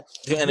Jazz.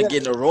 They're gonna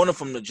get a Rona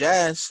from the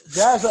Jazz.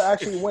 Jazz will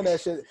actually win that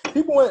shit.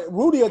 People want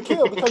Rudy a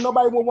kill because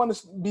nobody would want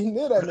to be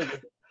near that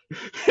nigga.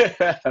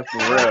 For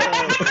real.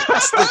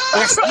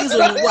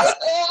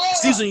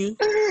 Steve's on you.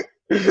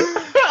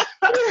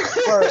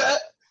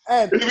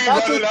 And you be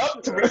running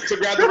up to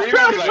grab the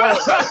rebound?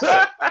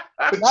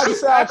 Like, not to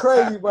sound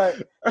crazy,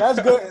 but that's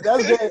good.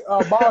 That's good.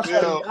 Ball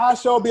study. I'll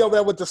sure be over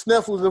there with the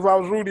sniffles if I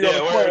was Rudy on the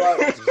court.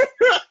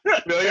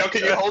 Like, yo,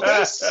 can you hold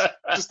this?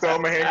 Just throw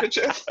him a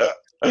handkerchief.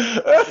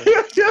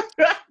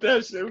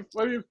 That shit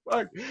funny as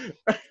fuck.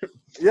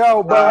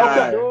 Yo, but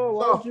okay.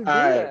 All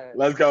right,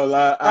 let's go.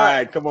 All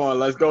right, come on.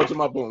 Let's go to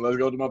my boom.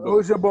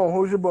 Who's your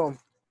boom?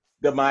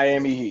 The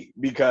Miami Heat,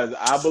 because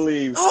I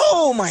believe.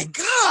 Oh my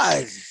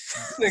God!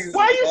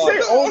 Why you say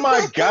 "oh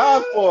my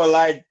God" for?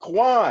 Like,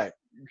 Quan,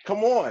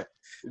 come on.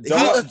 You're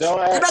not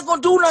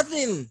gonna do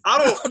nothing. I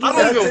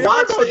don't even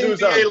watch the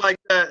NBA like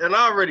that, and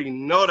I already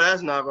know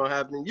that's not gonna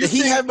happen. He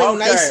have been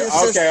nice.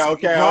 Okay.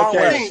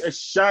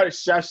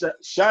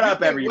 Shut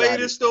up, everybody. Wade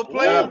is still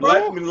playing,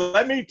 bro.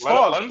 Let me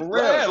talk.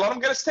 Let him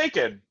get his take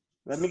in.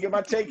 Let me get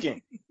my take in.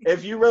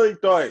 If you really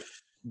thought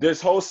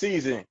this whole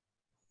season,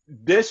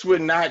 this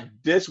was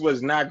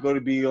not going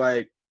to be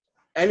like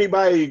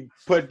anybody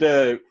put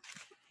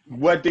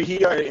what the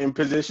Heat are in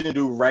position to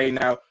do right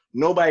now.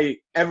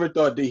 Nobody ever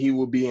thought that he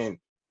would be in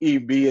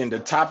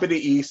the top of the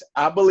East.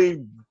 I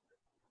believe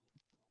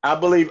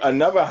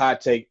another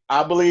hot take.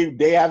 I believe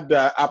they have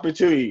the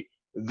opportunity.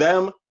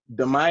 Them,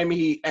 the Miami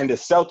Heat, and the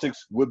Celtics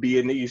would be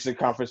in the Eastern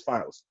Conference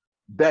Finals.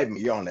 Bet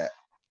me on that.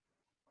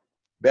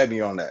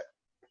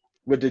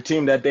 With the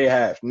team that they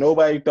have,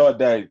 nobody thought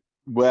that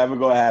would ever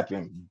go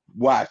happen.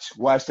 Watch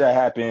that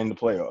happen in the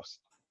playoffs.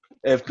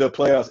 If the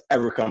playoffs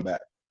ever come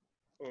back.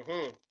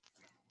 Mm-hmm.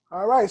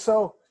 All right,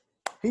 so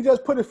he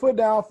just put his foot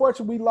down.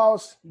 Unfortunately, we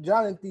lost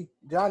Jonathan.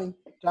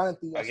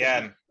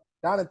 Again.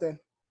 Jonathan.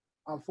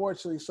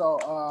 unfortunately.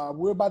 So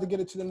we're about to get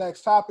into the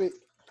next topic,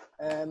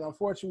 and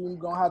unfortunately,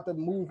 we're gonna have to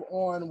move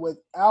on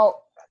without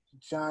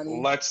Johnny.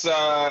 Let's.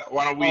 Why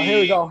don't we Here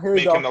we go.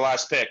 make him the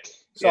last pick?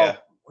 So Yeah.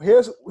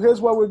 here's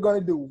what we're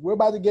gonna do. We're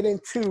about to get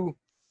into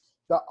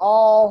the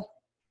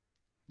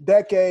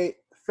all-decade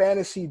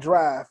fantasy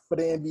draft for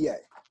the NBA.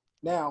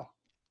 Now,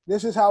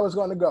 this is how it's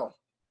gonna go.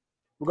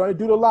 We're gonna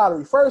do the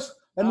lottery first.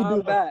 Let me do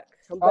I'm back.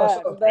 I'm Oh,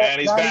 back. so- I'm back.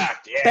 And he's Johnny-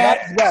 back.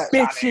 Yeah. back.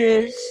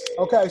 Bitches.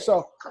 Okay,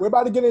 so we're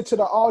about to get into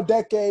the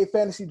all-decade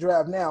fantasy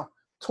draft. Now,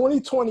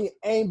 2020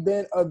 ain't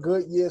been a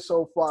good year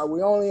so far.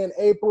 We're only in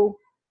April,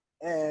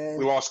 We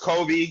and lost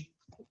Kobe.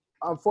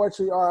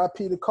 unfortunately,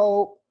 RIP to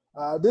Cole.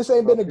 This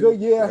ain't been a good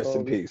year. Rest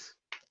in peace.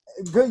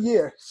 Good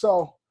year.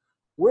 So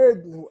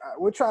we're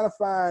trying to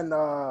find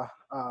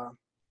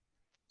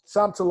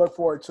something to look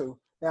forward to.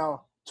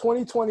 Now,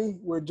 2020,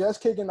 we're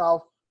just kicking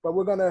off, but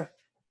we're gonna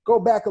go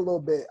back a little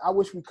bit. I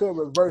wish we could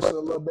reverse it a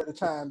little bit of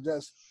time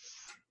just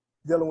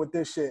dealing with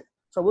this shit.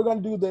 So we're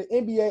gonna do the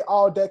NBA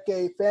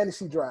all-decade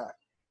fantasy draft.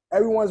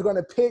 Everyone's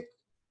gonna pick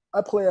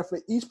a player for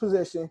each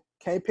position.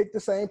 Can't pick the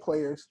same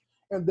players,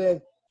 and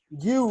then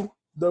you,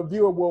 the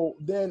viewer, will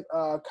then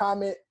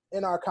comment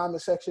in our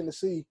comment section to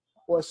see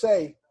or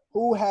say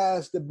who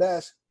has the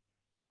best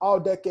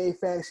all-decade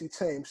fantasy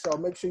team. So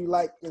make sure you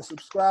like and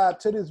subscribe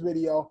to this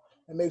video,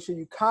 and make sure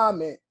you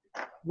comment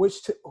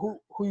who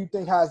you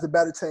think has the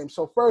better team.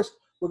 So first,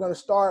 we're going to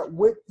start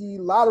with the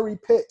lottery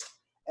pick.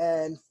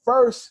 And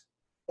first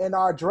in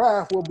our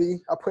draft will be,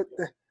 I put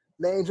the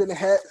names in the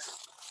hats.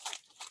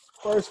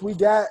 First, we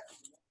got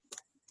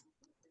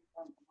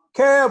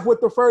Kev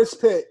with the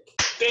first pick.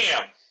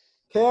 Damn.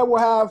 Kev will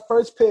have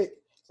first pick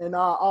in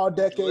our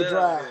all-decade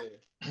draft.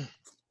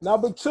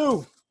 Number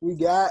 2, we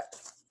got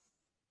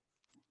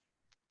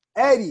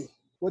Eddie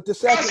with the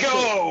second Let's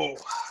go.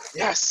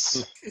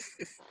 Yes.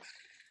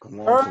 Come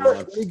on, come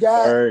on. We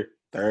got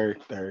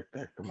Third.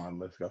 Come on,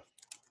 let's go.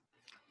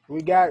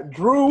 we got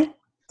Drew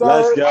third.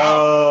 Let's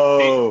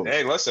go.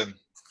 Hey, listen.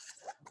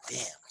 Damn.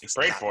 He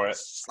prayed for it.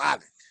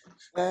 Slobbing.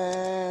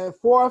 And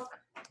fourth,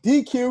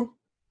 DQ.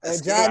 That's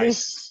And Johnny.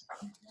 Nice.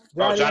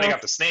 Oh, Johnny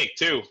got the snake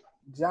too.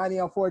 Johnny,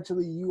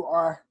 unfortunately, you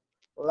are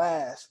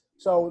last.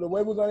 So the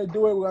way we're going to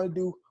do it, we're going to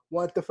do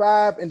 1 to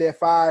 5 and then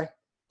 5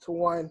 to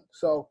 1.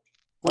 So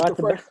with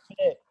the first,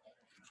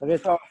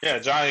 Yeah,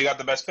 Johnny got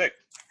the best pick.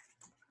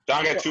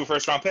 John got 2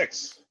 first-round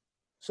picks.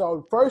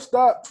 so first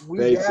up, we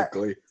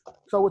Basically. got,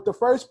 so with the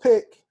first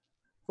pick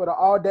for the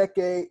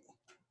all-decade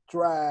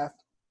draft,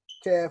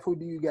 Kev, who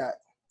do you got?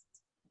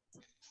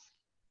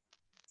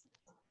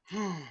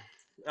 All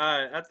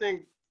right, I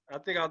think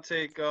I'll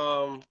take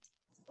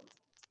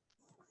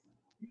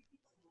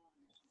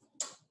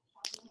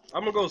I'm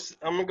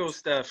gonna go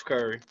Steph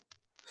Curry.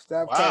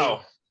 Steph Curry.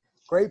 Wow.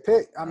 Great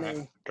pick. I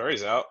mean,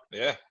 Curry's out.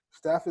 Yeah.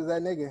 Steph is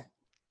that nigga.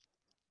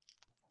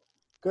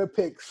 Good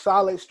pick.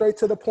 Solid. Straight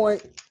to the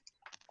point.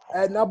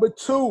 At number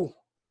 2,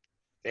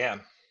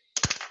 Damn.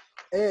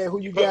 Ed,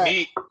 who you got?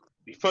 You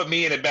put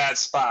me in a bad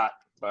spot,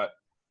 but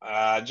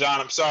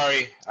John, I'm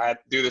sorry I had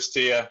to do this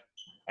to you.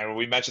 And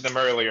we mentioned him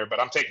earlier, but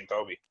I'm taking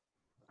Kobe.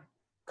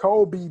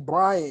 Kobe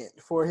Bryant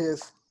for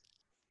his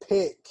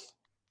pick.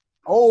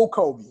 Old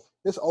Kobe.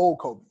 This old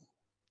Kobe.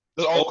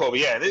 The old Kobe,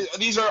 yeah.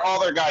 These are all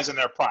their guys in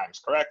their primes,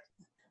 correct?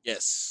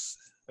 Yes.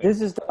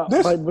 This is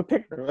This- we're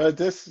picking.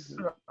 This is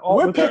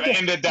We're They're picking.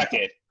 in the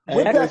decade.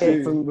 We're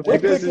picking. We're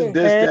this is picking.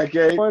 this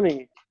decade.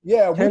 20,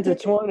 Yeah, we 10 to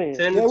picking. 20.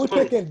 10 Yeah, to we're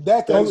 20. picking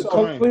decades. So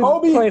Kobe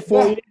Kobe, played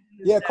 4 years.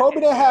 yeah, Kobe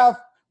didn't have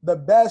the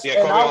best. Yeah,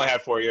 and Kobe only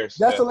had 4 years.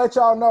 Just Yeah. to let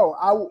y'all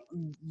know,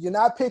 you're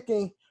not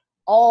picking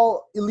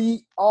all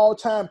elite, all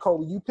time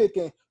Kobe. You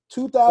picking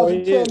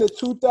 2010 to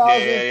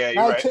 2019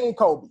 you're right.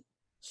 Kobe.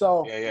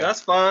 So, Yeah.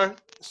 That's fine.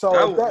 so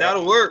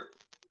That'll work.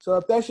 so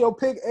if that's your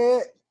pick,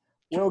 Ed,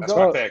 we'll That's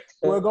go. my pick.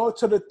 We'll go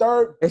to the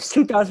third. It's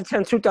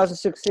 2010,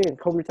 2016.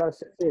 Kobe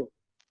 2016.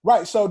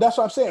 Right. So that's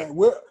what I'm saying.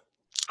 We're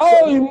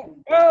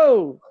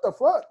Oh, what the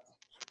fuck?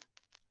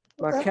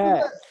 my What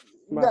cat.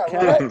 You My got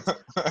cat. Rex?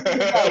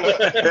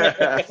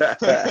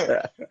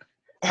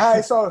 All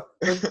right. So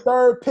the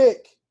third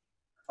pick,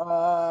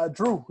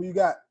 Drew, who you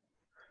got?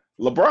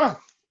 LeBron.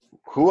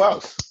 Who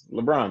else?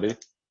 LeBron, dude.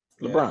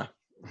 LeBron.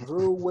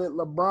 Drew with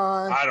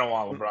LeBron. I don't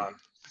want LeBron.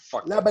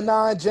 Fuck that. Number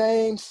 9,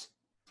 James.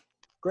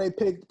 Great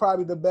pick.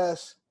 Probably the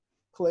best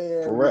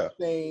player For real. we've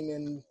seen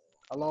in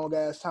a long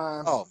ass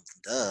time. Oh,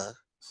 duh.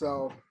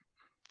 So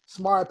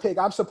smart pick.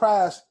 I'm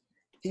surprised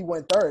he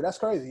went third. That's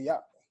crazy. Yeah.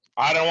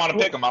 I don't want to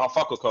pick him. I don't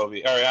fuck with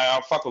Kobe. Or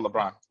I'll fuck with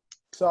LeBron.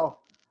 So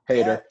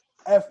Hater.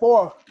 at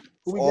 4,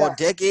 who we All got?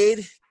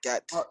 decade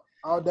got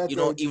All decade.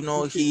 even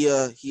though he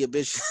a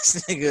bitch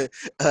ass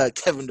nigga,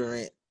 Kevin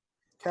Durant.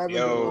 Kevin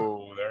Durant.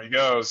 Yo, there he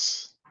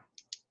goes.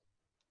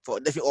 For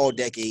definitely all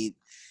decade.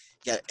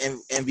 Got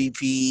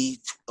MVP,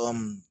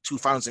 2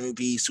 finals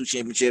MVPs, 2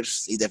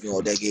 championships. He's definitely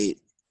all decade.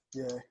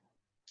 Yeah.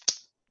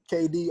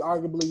 KD,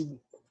 arguably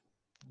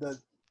the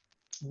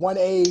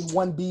 1A,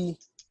 1B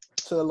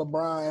to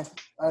LeBron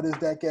of this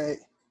decade.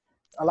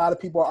 A lot of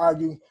people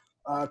argue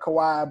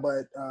Kawhi,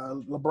 but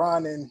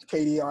LeBron and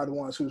KD are the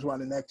ones who's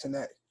running neck to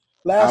neck.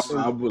 Last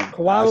I would.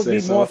 Kawhi I would say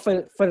be more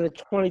so. for the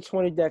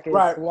 2020 decade.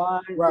 Right,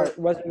 Kawhi right.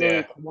 wasn't really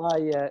Yeah.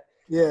 Kawhi yet.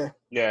 yeah.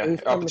 Yeah, He's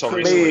up coming until to I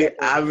the recently. mean, decade.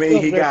 I mean, Still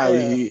a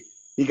great player.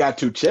 he got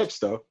 2 chips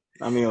though.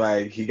 I mean,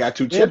 like he got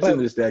 2 Yeah, chips in but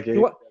this decade.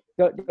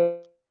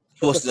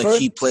 He was the first,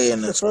 key player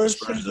in the the first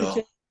Spurs, though.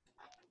 championship.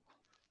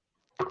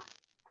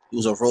 He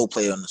was a role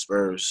player on the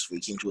Spurs when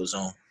he came to his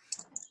own.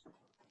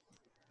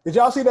 Did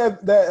y'all see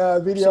that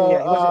video? Yeah,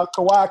 he wasn't-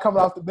 Kawhi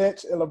coming off the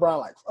bench and LeBron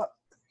like, fuck.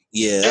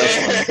 Yeah, that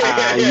was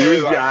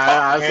funny.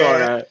 I saw man.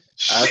 that.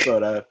 I saw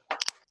that.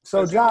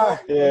 So John,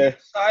 Yeah.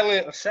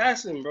 Silent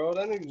assassin, bro.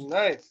 That nigga's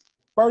nice.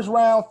 first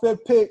round,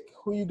 5th pick.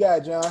 Who you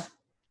got, John?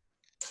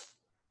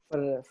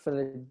 for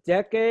the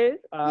decade.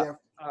 Yeah.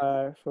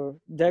 For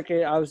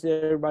decade, obviously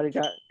everybody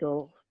got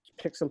go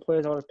pick some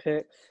players on to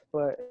pick.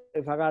 But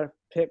if I gotta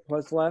pick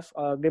what's left,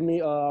 give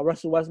me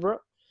Russell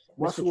Westbrook.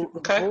 Russell,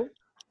 Okay.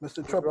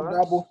 Mr. Triple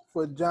Double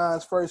for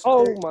John's first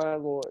Oh pick. my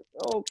lord.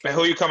 Okay. And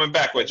who you coming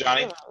back with,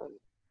 Johnny?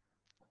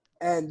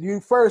 And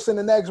you first in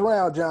the next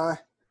round, John.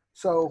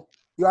 So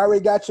you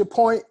already got your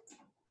point.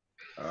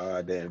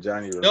 Oh damn,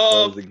 Johnny No.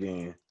 proposed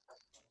again.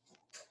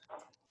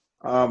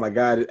 Oh my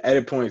God!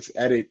 Edit points.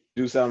 Edit.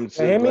 Do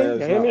something. You hear me? Let You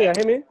us hear know. me? You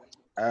hear me?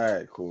 All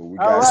right, cool. We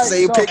All got right. you.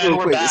 Say your pick And real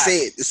we're quick. back. Say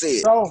it. Say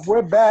it. So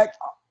we're back.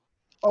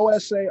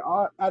 OSA,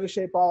 Out of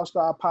Shape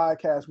All-Star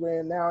Podcast.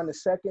 We're now in the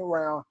second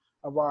round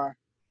of our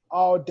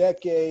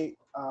all-decade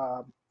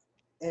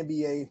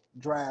NBA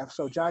draft.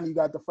 So, Johnny, you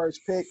got the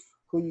first pick.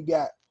 Who you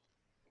got?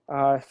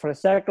 For the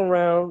second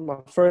round, my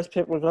first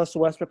pick was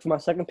Russell Westbrook. For my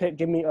second pick,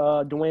 give me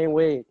Dwayne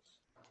Wade.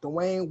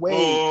 Dwayne Wade.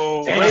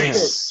 Oh, Great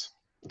nice.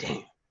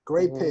 Damn.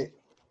 Great Mhm. pick.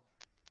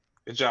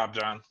 Good job,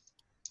 John.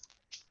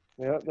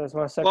 Yep, that's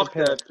my second Fuck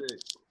pick. that pick.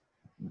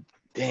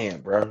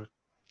 Damn, bro.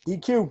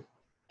 DQ.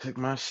 Took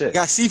my shit.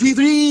 Got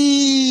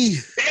CP3.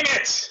 Damn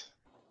it.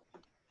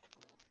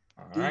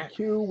 All right.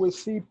 DQ with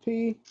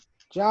CP.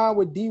 John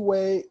with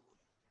D-Wade.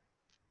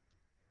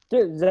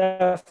 Did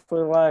that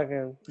for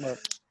lagging, but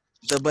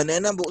The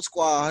Banana Boat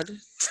Squad.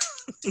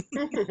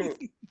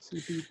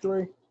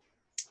 CP3.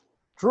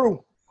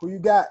 Drew, who you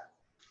got?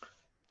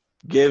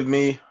 Give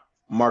me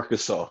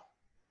Marcus Gasol.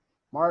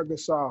 Marc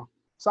Gasol.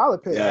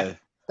 Solid pick. Yeah.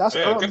 That's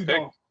Yeah, early, good pick.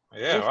 though.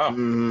 Yeah, wow.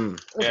 Mm-hmm.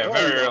 That's Yeah, early,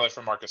 very though. early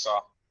for Marcus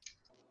Gasol.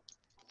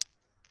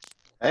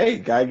 Hey,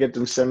 gotta get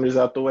them centers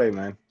out the way,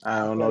 man. I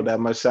don't know that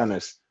much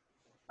centers.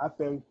 I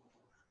feel you.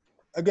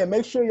 Again,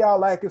 make sure y'all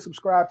like and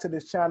subscribe to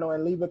this channel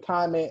and leave a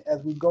comment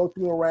as we go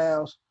through the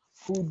rounds.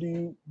 Who do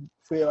you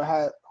feel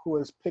who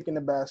is picking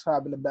the best,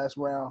 having the best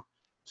round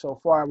so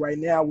far? Right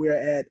now, we're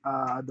at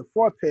the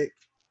 4th pick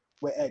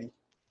with Eddie.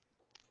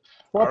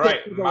 All right,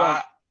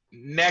 my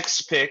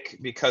next pick,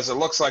 because it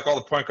looks like all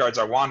the point guards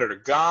I wanted are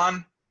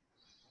gone.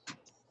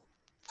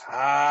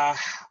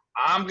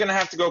 I'm gonna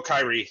have to go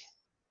Kyrie.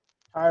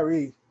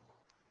 Kyrie.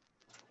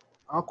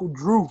 Uncle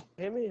Drew.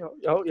 hear me?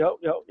 Yo.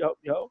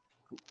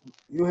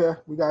 You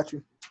here? We got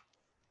you.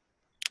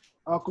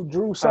 Uncle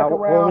Drew, second What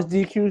round. was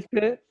DQ's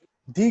pick?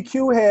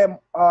 DQ had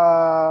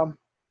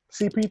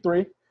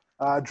CP3.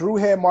 Drew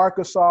had Marc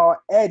Gasol.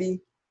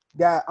 Eddie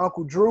got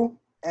Uncle Drew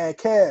and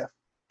Kev.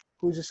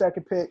 Who's your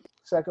second pick,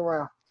 second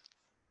round?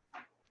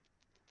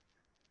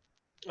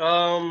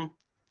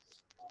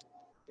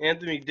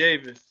 Anthony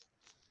Davis.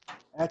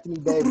 Anthony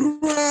Davis.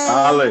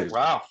 Solid.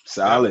 Wow,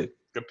 Solid.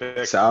 good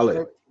pick.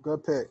 Solid.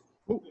 Good pick.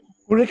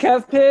 Who did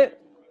Kev pick?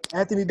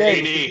 Anthony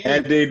Davis. AD.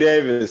 Anthony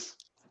Davis.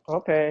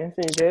 Okay,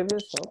 Anthony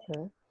Davis.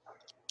 Okay.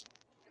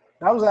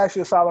 That was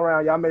actually a solid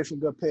round. Y'all made some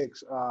good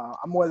picks. I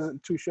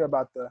wasn't too sure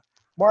about the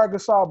Marc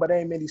Gasol, but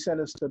ain't many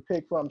centers to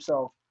pick from,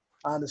 so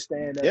I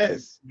understand that.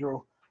 Yes. pick,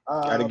 Drew.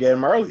 Gotta get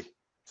him early.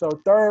 So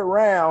third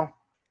round,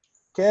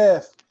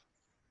 Kev,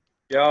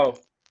 Yo.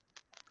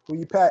 who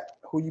you pick?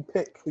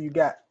 Who you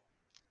got?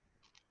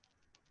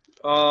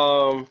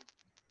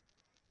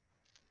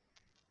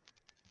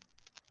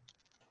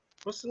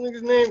 What's the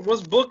nigga's name?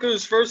 What's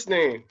Booker's first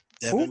name?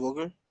 Devin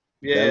Booker.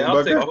 Yeah, Devin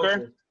I'll take Booker?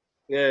 Booker.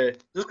 Yeah,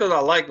 just because I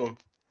like him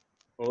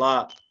a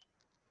lot.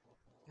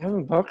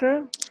 Devin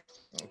Booker?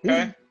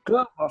 Okay.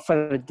 Good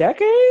for the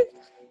decade?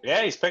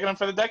 Yeah, he's picking him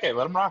for the decade.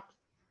 Let him rock.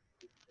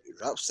 He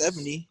dropped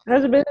 70. He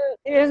hasn't been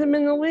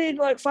in the league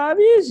like 5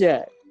 years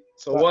yet.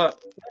 So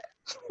what?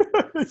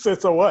 He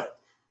said, so what?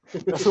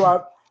 That's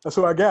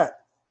who I got.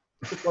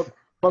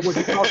 What was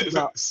you talking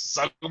about?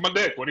 Suck my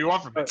dick. What do you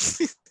want from me?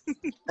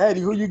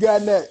 Eddie, who you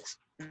got next?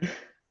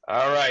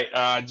 All right.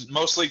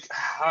 Mostly.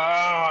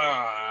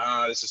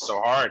 This is so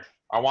hard.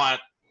 I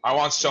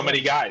want so many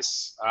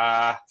guys.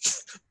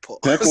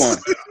 Pick one.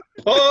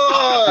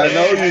 Oh, I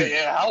know you.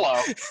 Yeah,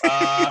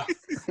 hello.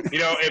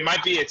 It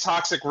might be a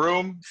toxic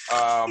room,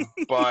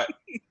 but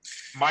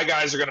my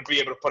guys are going to be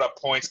able to put up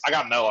points. I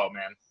got Melo,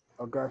 man.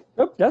 Okay.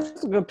 Yep,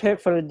 that's a good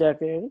pick for the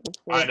decade.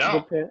 I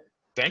know. Good pick.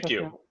 Thank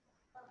you.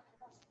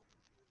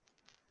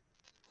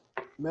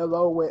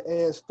 Melo with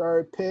Ed's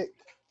third pick.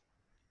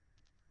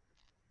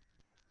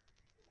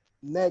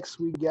 Next,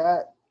 we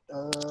got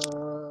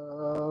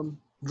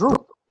Drew.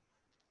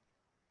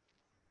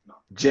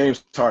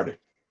 James Harden.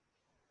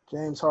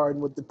 James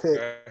Harden with the pick.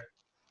 Okay.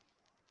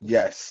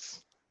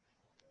 Yes.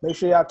 Make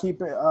sure y'all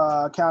keep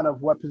account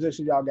of what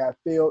position y'all got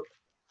filled.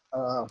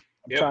 I'm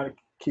trying to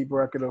keep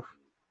record of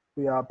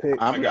who y'all pick.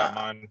 I got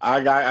mine.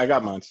 I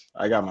got mine.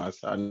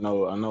 I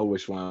know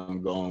which one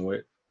I'm going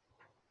with.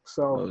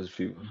 So Those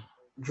people.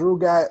 Drew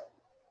got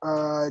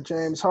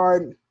James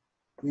Harden.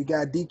 We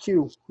got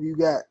DQ. Who you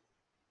got?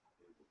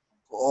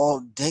 All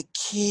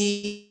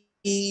decade.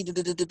 I'm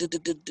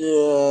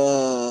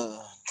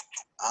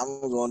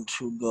going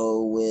to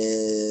go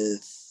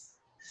with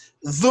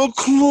the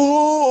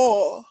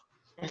Claw.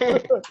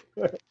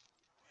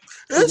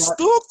 It's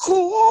the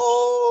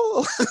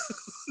Claw.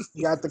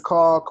 You got the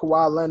call,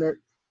 Kawhi Leonard,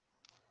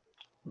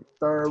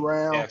 third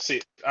round. Yeah,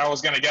 see, I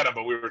was going to get him,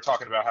 but we were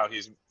talking about how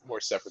he's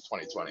more set for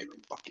 2020.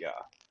 Fuck yeah.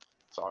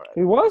 It's all right.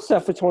 He was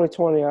set for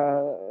 2020.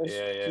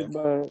 Yeah.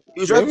 But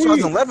He was right in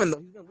 2011, though.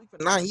 He's been leaving for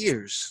 9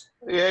 years.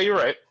 Yeah, you're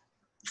right.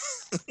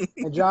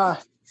 And John,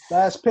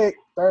 last pick,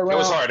 third round. It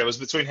was hard. It was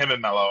between him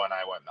and Melo, and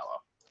I went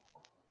Melo.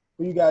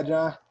 Who you got,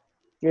 John?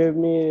 give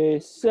me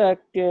a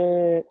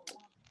second.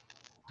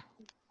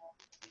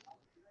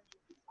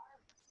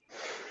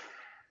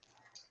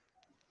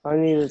 I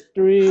need a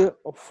 3, a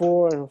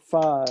 4, and a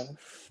 5.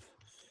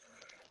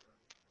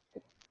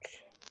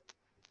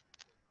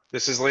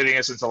 This is leading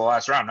us into the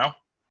last round, no?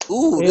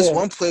 Ooh, Yeah. this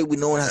one play we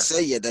no one has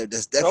said yet.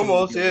 That's definitely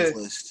Almost, on this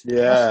yeah. list.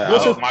 Yeah.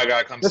 This Oh, is- my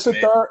God comes This to is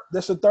me. third.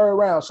 This is third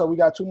round, so we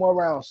got 2 more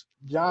rounds.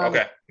 John.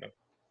 Okay.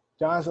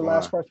 John's the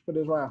last person for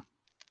this round.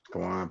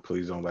 Come on,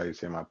 please don't let you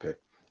say my pick.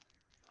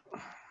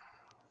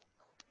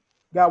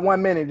 Got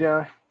 1 minute,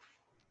 John.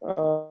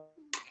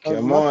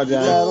 Come on,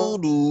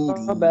 John.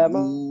 My bad.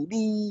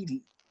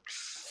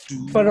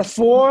 For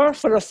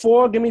the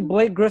four, give me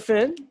Blake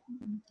Griffin.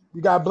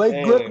 You got Blake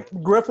Damn.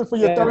 Griffin for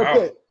your Yeah. third Wow.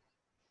 pick.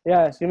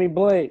 Yes, give me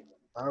Blake.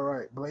 All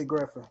right, Blake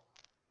Griffin.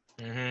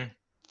 Mm-hmm.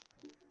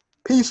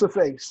 Piece of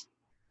face.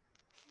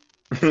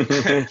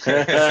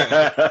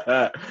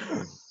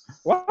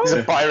 What? He's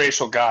a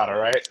biracial god, all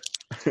right?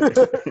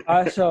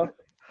 All right, so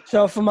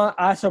for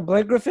my so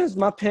Blake Griffin's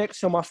my pick.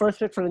 So my first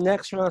pick for the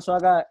next round. So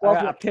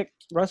I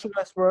picked Russell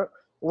Westbrook,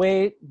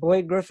 Wade,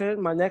 Blake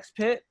Griffin. My next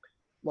pick,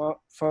 for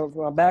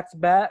my back to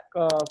back.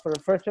 For the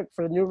first pick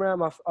for the new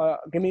round,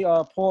 give me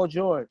Paul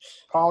George.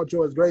 Paul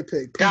George, great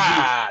pick. PG.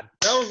 God.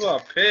 That was my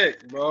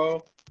pick,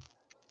 bro.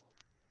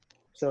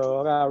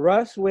 So I got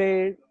Russ,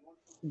 Wade,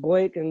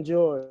 Blake, and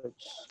George.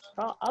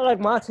 I like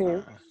my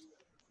team.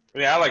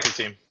 Yeah, I like your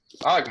team.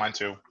 I like mine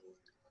too.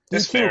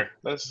 It's DQ. fair.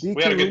 DQ,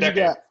 We had a who good you decade.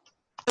 got?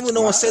 I mean,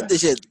 no one said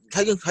this yet.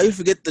 How you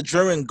forget the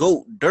German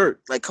goat,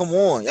 Dirt? Like, come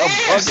on. Y'all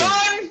Damn, bugging.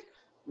 son!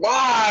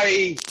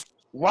 Why?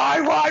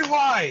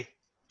 Why?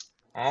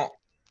 Oh.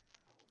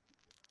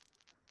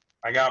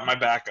 I got my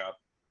backup.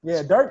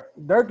 Yeah,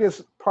 Dirk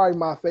is probably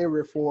my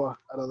favorite for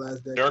the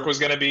last decade. Dirk was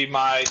going to be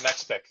my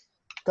next pick.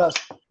 Because,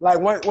 like,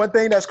 one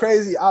thing that's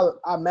crazy,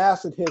 I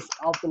mastered his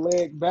off the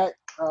leg back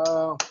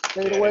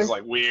fade away. It's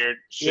like weird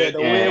Yeah, shit.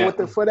 the weird with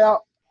the foot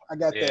out. I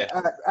got Yeah.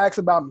 that. Ask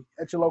about me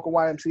at your local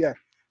YMCA.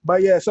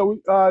 But, yeah, so,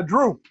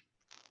 Drew,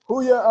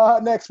 who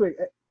your next pick?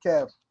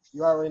 Kev,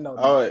 you already know.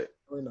 Oh, You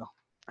already know.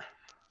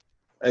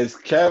 it's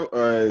Kev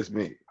or it's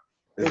me?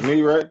 It's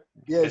me, right?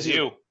 Yeah, It's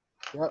you.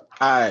 Yep.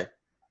 I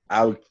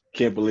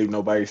can't believe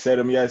nobody said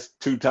him. Yes,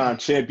 2-time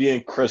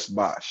champion Chris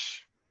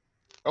Bosh.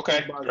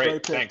 Okay, Great great.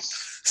 pick.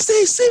 Thanks.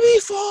 Stay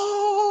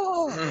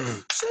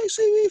CB4. Stay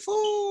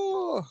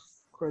CB4.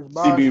 Chris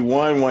Bosh.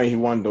 CB1 when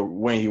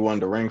he won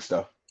the ring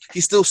stuff.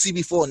 He's still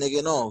CB4,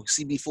 nigga. No,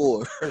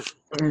 CB4.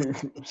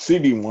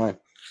 CB1.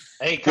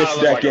 Hey, kind This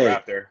of look like a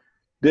decade. Raptor.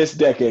 This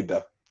decade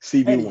though.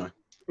 CB1.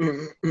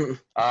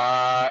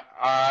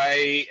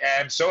 I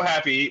am so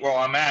happy. Well,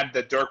 I'm mad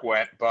that Dirk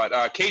went, but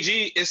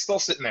KG is still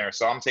sitting there,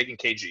 so I'm taking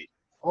KG.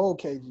 Old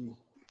KG.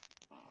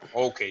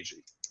 Old KG.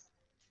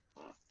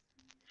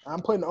 I'm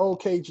putting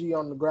old KG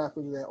on the graphics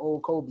and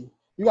old Kobe.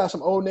 You got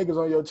some old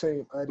niggas on your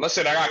team.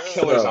 Listen, I got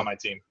killers on my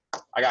team.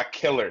 I got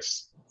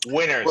killers.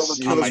 Winners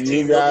on my you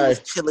team. guys-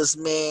 Killers,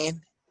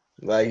 man.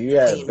 Like you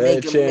had Ain't bad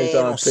make a chance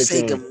man on on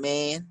Sega, picking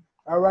man.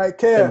 All right,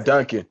 Tim Kev,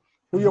 Duncan.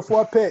 who your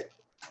fourth pick?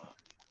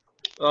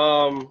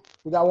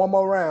 We got one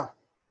more round.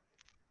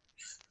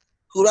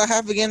 Who do I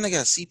have again? I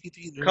got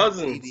CP3.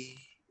 Cousins. baby.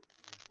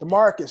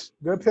 DeMarcus,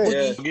 good pick.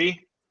 Yeah. Boogie?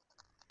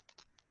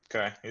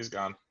 Okay, he's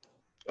gone.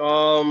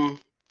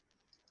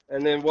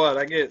 And then what?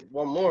 I get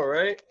one more,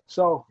 right?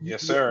 So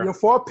Yes, sir. Your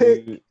fourth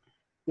pick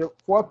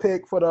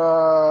for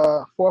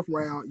the fourth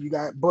round, you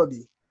got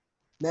Boogie.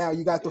 Now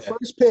you got the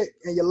first pick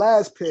and your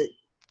last pick,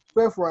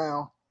 fifth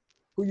round.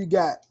 Who you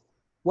got?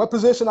 What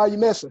position are you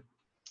missing?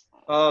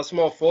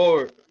 Small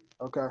forward.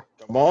 Okay.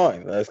 Come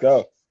on, let's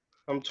go.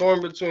 I'm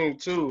torn between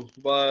two,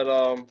 but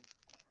I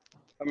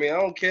mean, I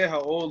don't care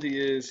how old he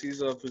is.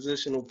 He's a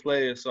positional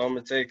player, so I'm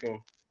gonna take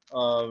him.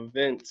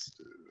 Vince.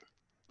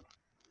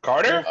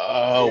 Carter?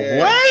 Yeah.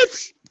 What?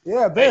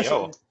 Yeah, Vince. Hey,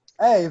 yo.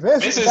 Hey,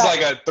 Vince. This is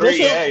like a 3.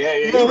 Yeah.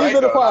 he's You're right,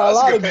 been a though. part of a That's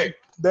lot a of good pick.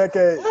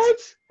 decades.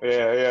 What?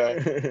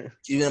 Yeah.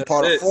 Even a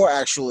part of That's it. 4,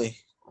 actually.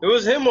 It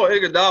was him or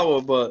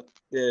Iguodala, but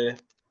yeah.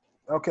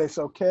 Okay,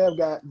 so Kev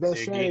got Vince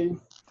Iggy. Shane.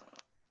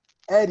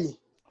 Eddie.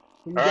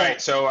 Who you All got? right,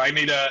 so I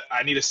need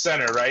a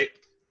center, right?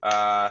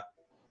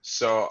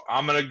 So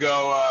I'm gonna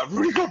go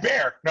Rudy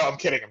Gobert. No, I'm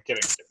kidding.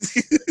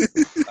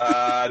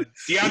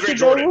 DeAndre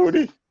Jordan.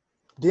 Rudy.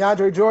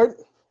 DeAndre Jordan.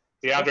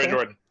 DeAndre Okay.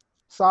 Jordan.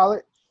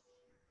 Solid.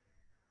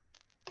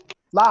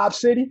 Lob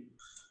City.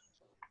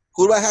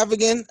 Who do I have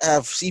again? I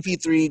have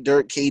CP3,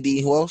 Dirk,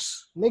 KD. Who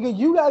else? Nigga,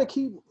 you gotta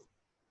keep.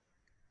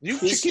 You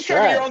He's should keep track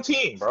of your trash. own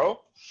team, bro.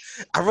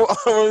 I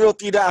wrote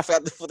 3 down for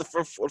the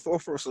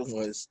fourth person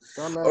was.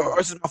 Dumbass. Or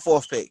this is my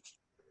 4th pick.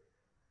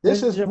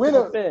 This is your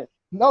winner. fifth.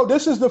 No,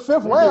 this is the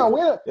 5th round.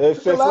 Winner. It's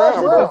It's the fifth last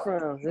round, round.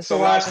 bro. This is So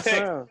the last last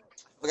pick. round.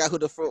 I forgot who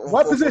the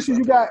What position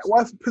you got?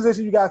 What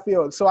position you got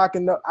filled? So I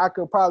can know, I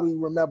could probably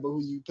remember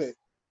who you picked.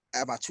 I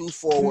have my 2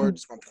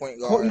 forwards, my point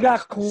You guard.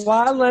 got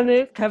Kawhi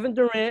Leonard, Kevin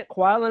Durant,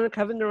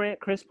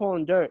 Chris Paul,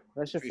 and Dirk.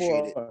 That's your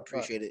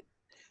Appreciate it.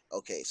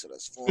 Okay, so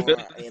that's 4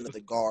 at the end of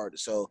the guard.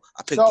 So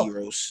I picked So-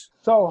 D-Rose.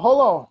 So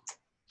hold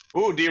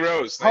on. Ooh, D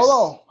Rose. Nice. Hold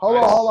on.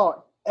 Nice. Hold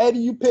on. Eddie,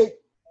 you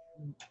picked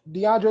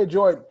DeAndre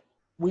Jordan.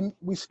 We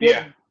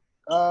skipped.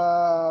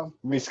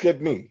 We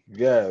skipped me.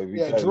 Yeah.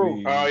 because Drew.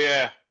 we- Oh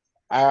yeah.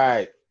 All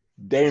right.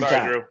 Dame Sorry,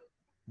 time. Drew.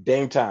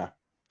 Dame time.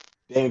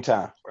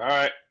 All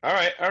right.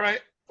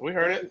 We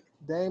heard it.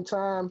 Dame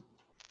time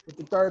with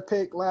the 3rd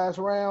pick last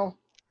round.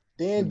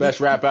 The Then best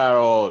rap out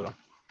of all of them.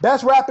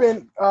 best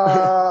rapping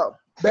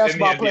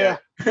basketball In the player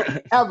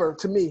ever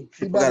to me.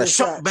 He We better got than a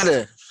shot Shaq.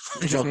 better.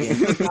 I'm joking.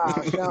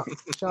 Nah,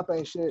 Shump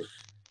ain't shit.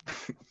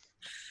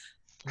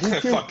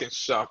 DQ, Fucking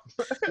shock.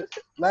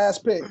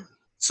 last pick.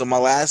 So my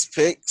last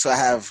pick. So I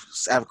have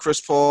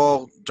Chris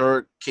Paul,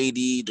 Dirk,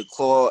 KD,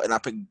 DeClaw, and I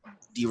picked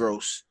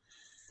D-Rose.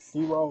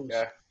 D Rose.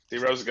 Yeah, D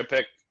Rose is a good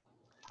pick.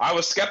 I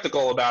was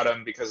skeptical about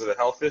him because of the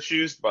health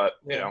issues, but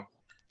you know,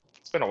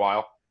 it's been a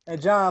while.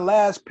 And John,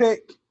 last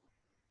pick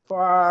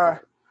for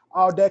our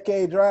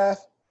all-decade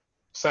draft.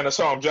 Send us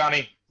home,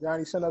 Johnny.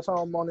 Johnny sent us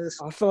home on this.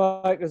 I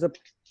feel like as a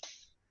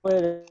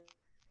player,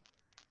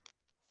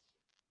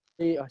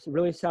 a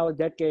really solid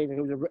decade,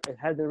 and it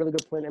has been a really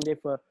good player in the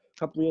NBA for a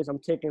couple of years. I'm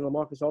taking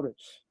LaMarcus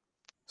Aldridge.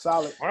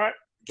 Solid. All right.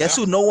 Guess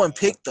who no one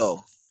picked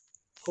though?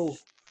 Cool.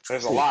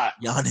 There's a lot.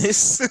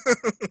 Giannis.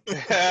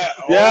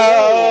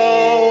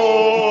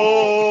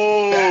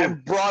 Oh,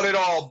 that brought it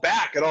all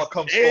back. It all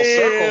comes full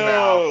circle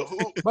now.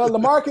 But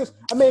LaMarcus,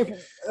 I mean,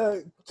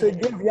 to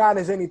give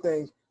Giannis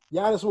anything,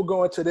 Giannis will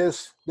go into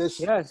this.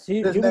 Yes,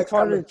 he This was next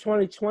part of coming. the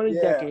 2020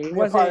 Yeah, decade. He he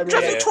wasn't. part of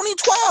Drafted Yeah. in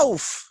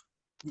 2012.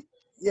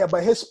 Yeah,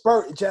 but his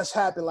spurt just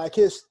happened. Like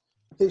his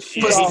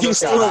shoot But he off.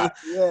 just got hot.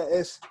 Yeah,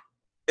 it's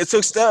It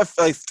took Steph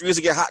like 3 years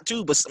to get hot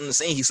too, but I'm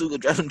saying he still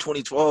got drafted in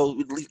 2012.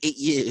 We believe 8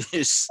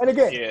 years and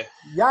again, Yeah.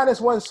 Giannis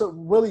wasn't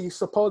really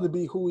supposed to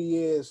be who he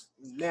is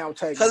now.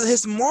 because of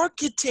his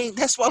marketing.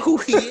 That's why who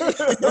he is.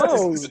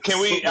 No, Can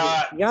we?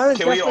 Giannis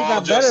Can we definitely all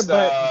got just?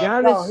 better, but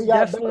Giannis No, he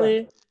got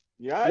definitely.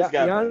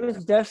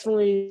 Giannis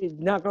definitely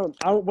not going.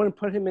 I wouldn't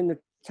put him in the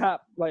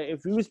top. Like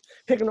if he was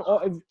picking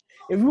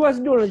if he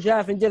wasn't doing a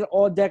draft and did an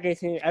all-decade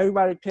team,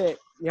 everybody picked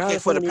Giannis. Okay,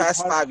 for the wouldn't be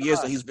past part of 5 the years,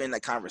 top. though, he's been in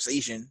that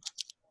conversation.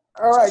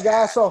 All right,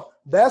 guys. So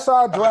that's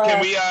our draft. Can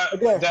we?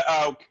 Again,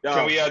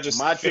 Can we just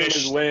my team finish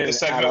is winning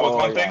this out segment of with all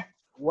one y'all. thing?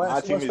 My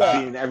team what's is that?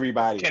 beating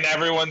everybody. Can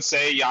everyone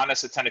say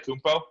Giannis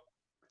Antetokounmpo?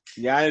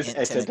 Giannis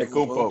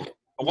Antetokounmpo.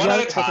 Antetokounmpo. One at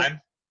a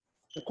time.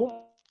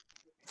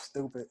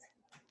 Stupid.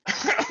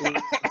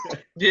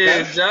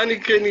 Yeah, Johnny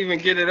couldn't even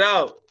get it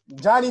out.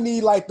 Johnny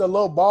need like the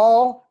little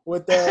ball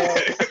with the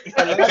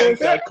letters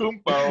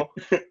Antetokounmpo.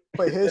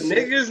 for The his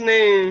shit. nigga's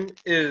name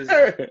is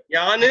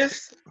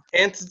Giannis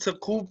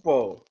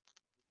Antetokounmpo.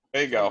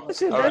 There you go. That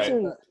shit All right.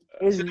 doesn't-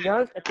 is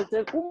Giannis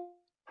Antetokounmpo.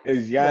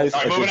 Is Giannis All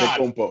right, moving on.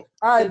 Antetokounmpo.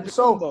 All right,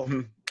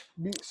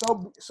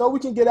 so we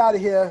can get out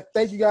of here.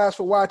 Thank you guys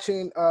for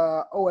watching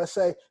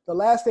OSA. The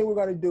last thing we're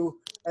gonna do,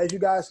 as you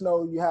guys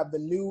know, you have the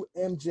new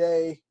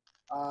MJ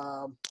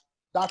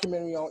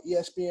documentary on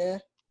ESPN.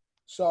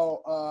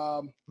 So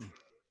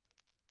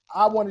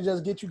I want to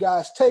just get you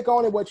guys take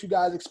on it, what you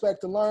guys expect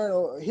to learn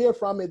or hear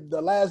from it.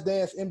 The Last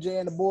Dance, MJ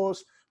and the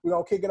Bulls. We're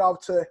gonna kick it off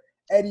to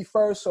Eddie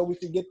first, so we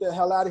can get the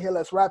hell out of here.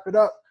 Let's wrap it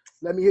up.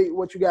 Let me hear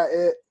what you got,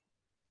 Ed.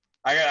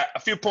 I got a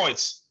few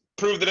points.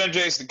 Prove that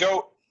MJ's the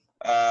GOAT.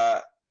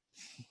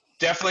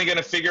 Definitely going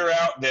to figure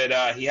out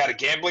that he had a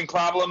gambling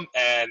problem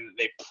and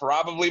they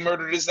probably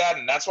murdered his dad,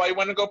 and that's why he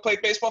went to go play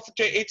baseball for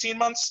 18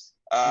 months.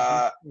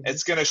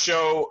 It's going to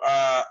show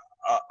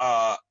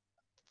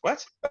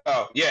what?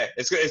 Oh, yeah.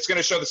 It's going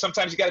to show that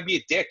sometimes you got to be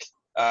a dick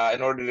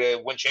in order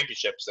to win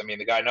championships. I mean,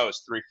 the guy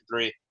knows 3 for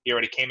 3. He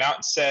already came out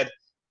and said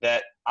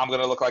that I'm going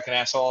to look like an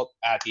asshole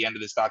at the end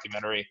of this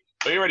documentary.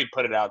 So he already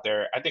put it out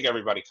there. I think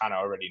everybody kind of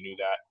already knew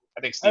that.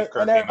 I think Steve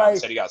Kerr came out and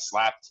said he got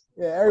slapped.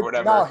 Yeah, or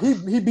whatever. No,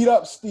 he beat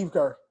up Steve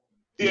Kerr.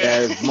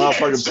 Yeah,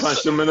 motherfucker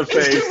punched him in the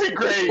face. It's gonna be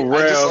great. For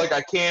real.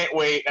 I can't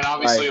wait. And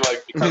obviously,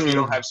 because we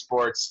don't have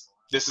sports,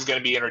 this is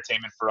gonna be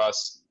entertainment for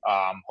us.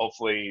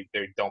 Hopefully,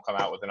 they don't come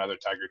out with another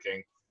Tiger King.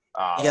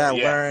 You gotta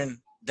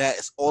learn that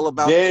it's all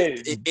about. Yeah.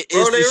 It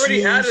Bro, is they the already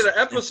shoes added an and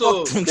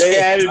episode. fuck them They kids.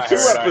 added I 2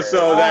 heard, I heard.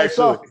 episodes, All right, actually.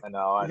 so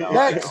I know.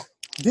 next,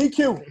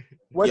 DQ.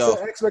 What's Yo.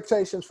 your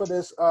expectations for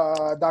this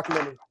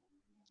documentary?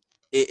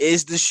 It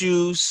is the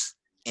shoes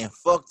and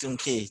fuck them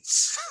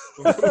kids.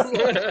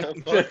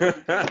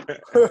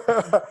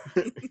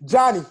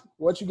 Johnny,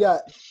 what you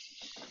got?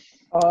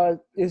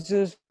 It's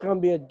just gonna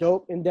be a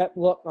dope in-depth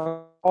look.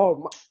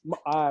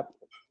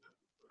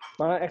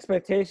 My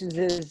expectations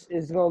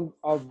is gonna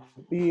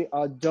be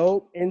a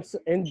dope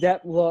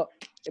in-depth look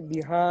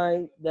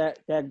behind that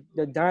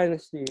the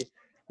dynasty.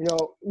 You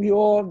know, we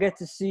all get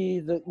to see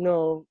the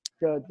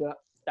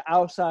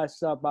outside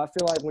stuff, but I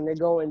feel like when they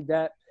go in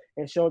depth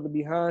and show the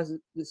behind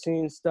the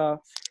scenes stuff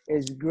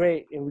is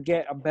great, and we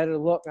get a better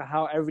look at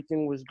how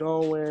everything was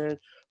going,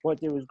 what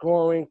they was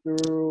going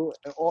through,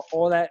 and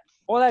all that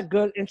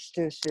good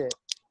interesting shit.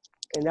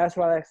 And that's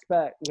what I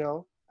expect, you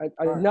know.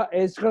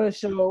 It's gonna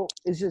show.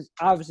 It's just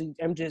obviously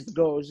MJ's the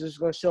GOAT. It's just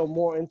gonna show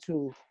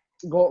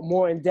go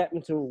more in depth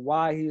into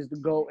why he's the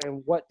GOAT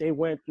and what they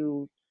went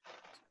through.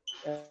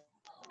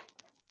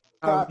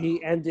 How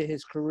he ended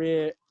his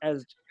career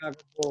as Chicago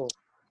Bull.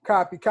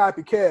 Copy,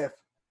 Kev.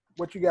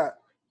 What you got?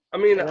 I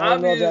mean, And I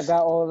don't know if I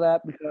got all of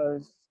that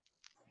because.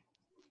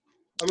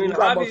 The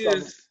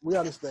obvious. We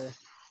understand.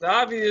 The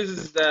obvious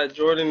is that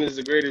Jordan is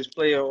the greatest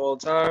player of all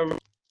time.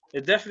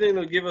 It definitely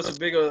will give us a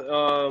bigger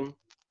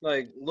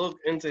look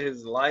into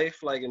his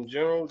life, like in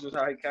general, just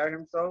how he carried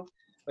himself.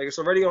 Like it's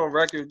already on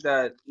record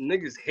that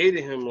niggas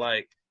hated him.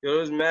 Like, yo,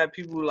 there's mad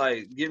people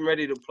like getting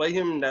ready to play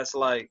him. That's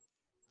like,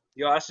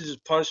 yo, I should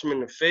just punch him in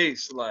the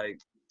face, like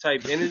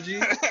type energy.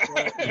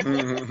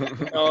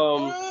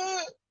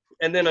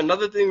 And then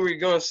another thing we're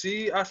gonna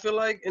see, I feel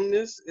like in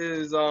this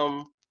is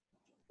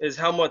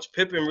how much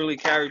Pippen really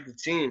carried the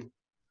team.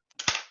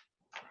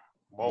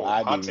 Whoa,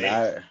 I hot do take.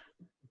 not.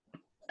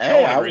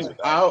 No one agrees with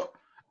that.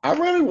 I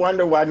really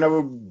wonder why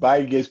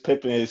nobody gives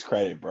Pippen his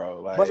credit,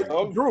 bro. Like,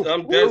 I'm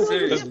dead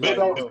serious.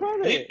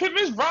 Pippen's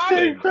his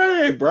rotting.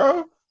 credit,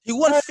 bro. He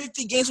won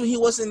 50 games when he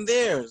wasn't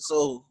there.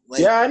 So,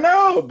 like, Yeah, I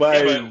know,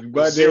 but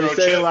they zero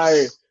say chips.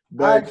 like,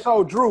 All right,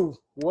 so Drew,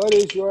 what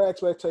is your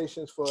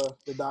expectations for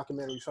the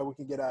documentary so we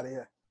can get out of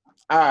here?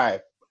 all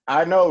right,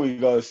 I know we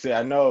go say.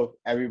 I know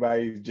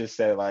everybody just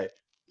said like,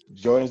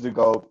 Jordan's the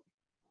GOAT.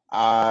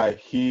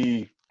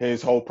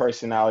 His whole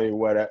personality,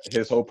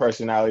 his whole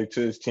personality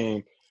to his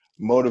team,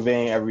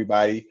 motivating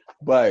everybody.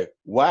 But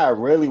what I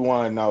really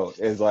want to know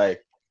is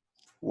like,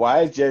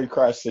 why is Jerry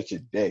Krause such a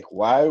dick?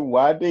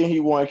 Why didn't he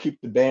want to keep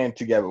the band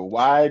together?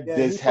 Why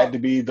this had to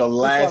be the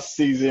last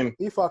season?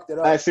 He fucked it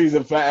up. Last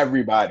season for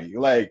everybody.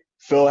 Like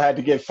Phil had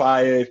to get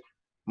fired,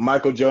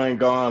 Michael Jordan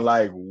gone.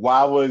 Like,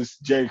 why was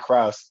Jerry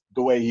Krause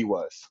the way he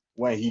was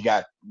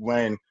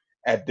when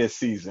at this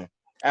season?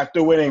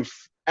 After winning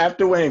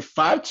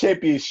 5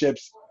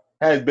 championships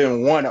has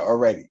been won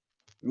already.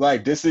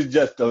 Like this is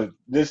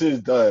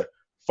the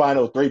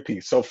final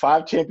 3-piece. So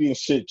 5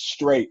 championships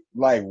straight.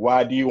 Like,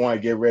 why do you want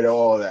to get rid of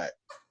all that?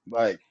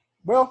 Like,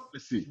 well,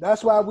 let's see.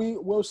 That's why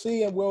we'll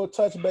see and we'll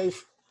touch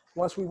base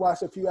once we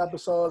watch a few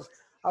episodes.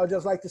 I would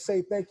just like to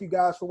say thank you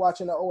guys for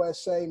watching the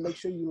OSA. Make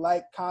sure you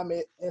like,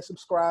 comment, and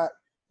subscribe.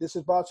 This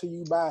is brought to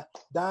you by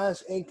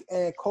Don's Inc.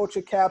 and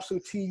Culture Capsule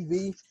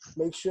TV.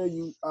 Make sure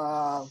you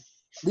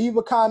leave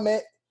a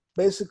comment,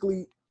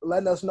 basically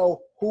letting us know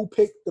who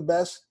picked the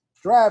best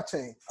draft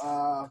team.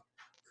 I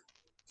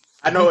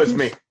know it's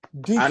me.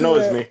 I know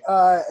it's me.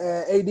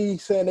 And AD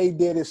saying they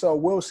did it, so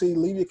we'll see.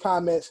 Leave your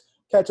comments.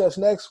 Catch us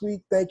next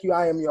week. Thank you.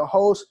 I am your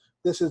host.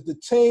 This is the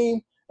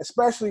team,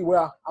 especially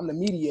where I'm the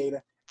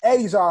mediator.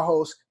 Eddie's our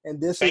host,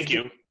 and this is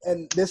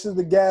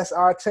the guest,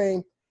 our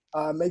team.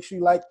 Make sure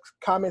you like,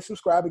 comment,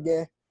 subscribe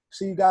again.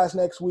 See you guys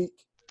next week.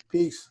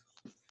 Peace.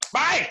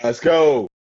 Bye. Let's go.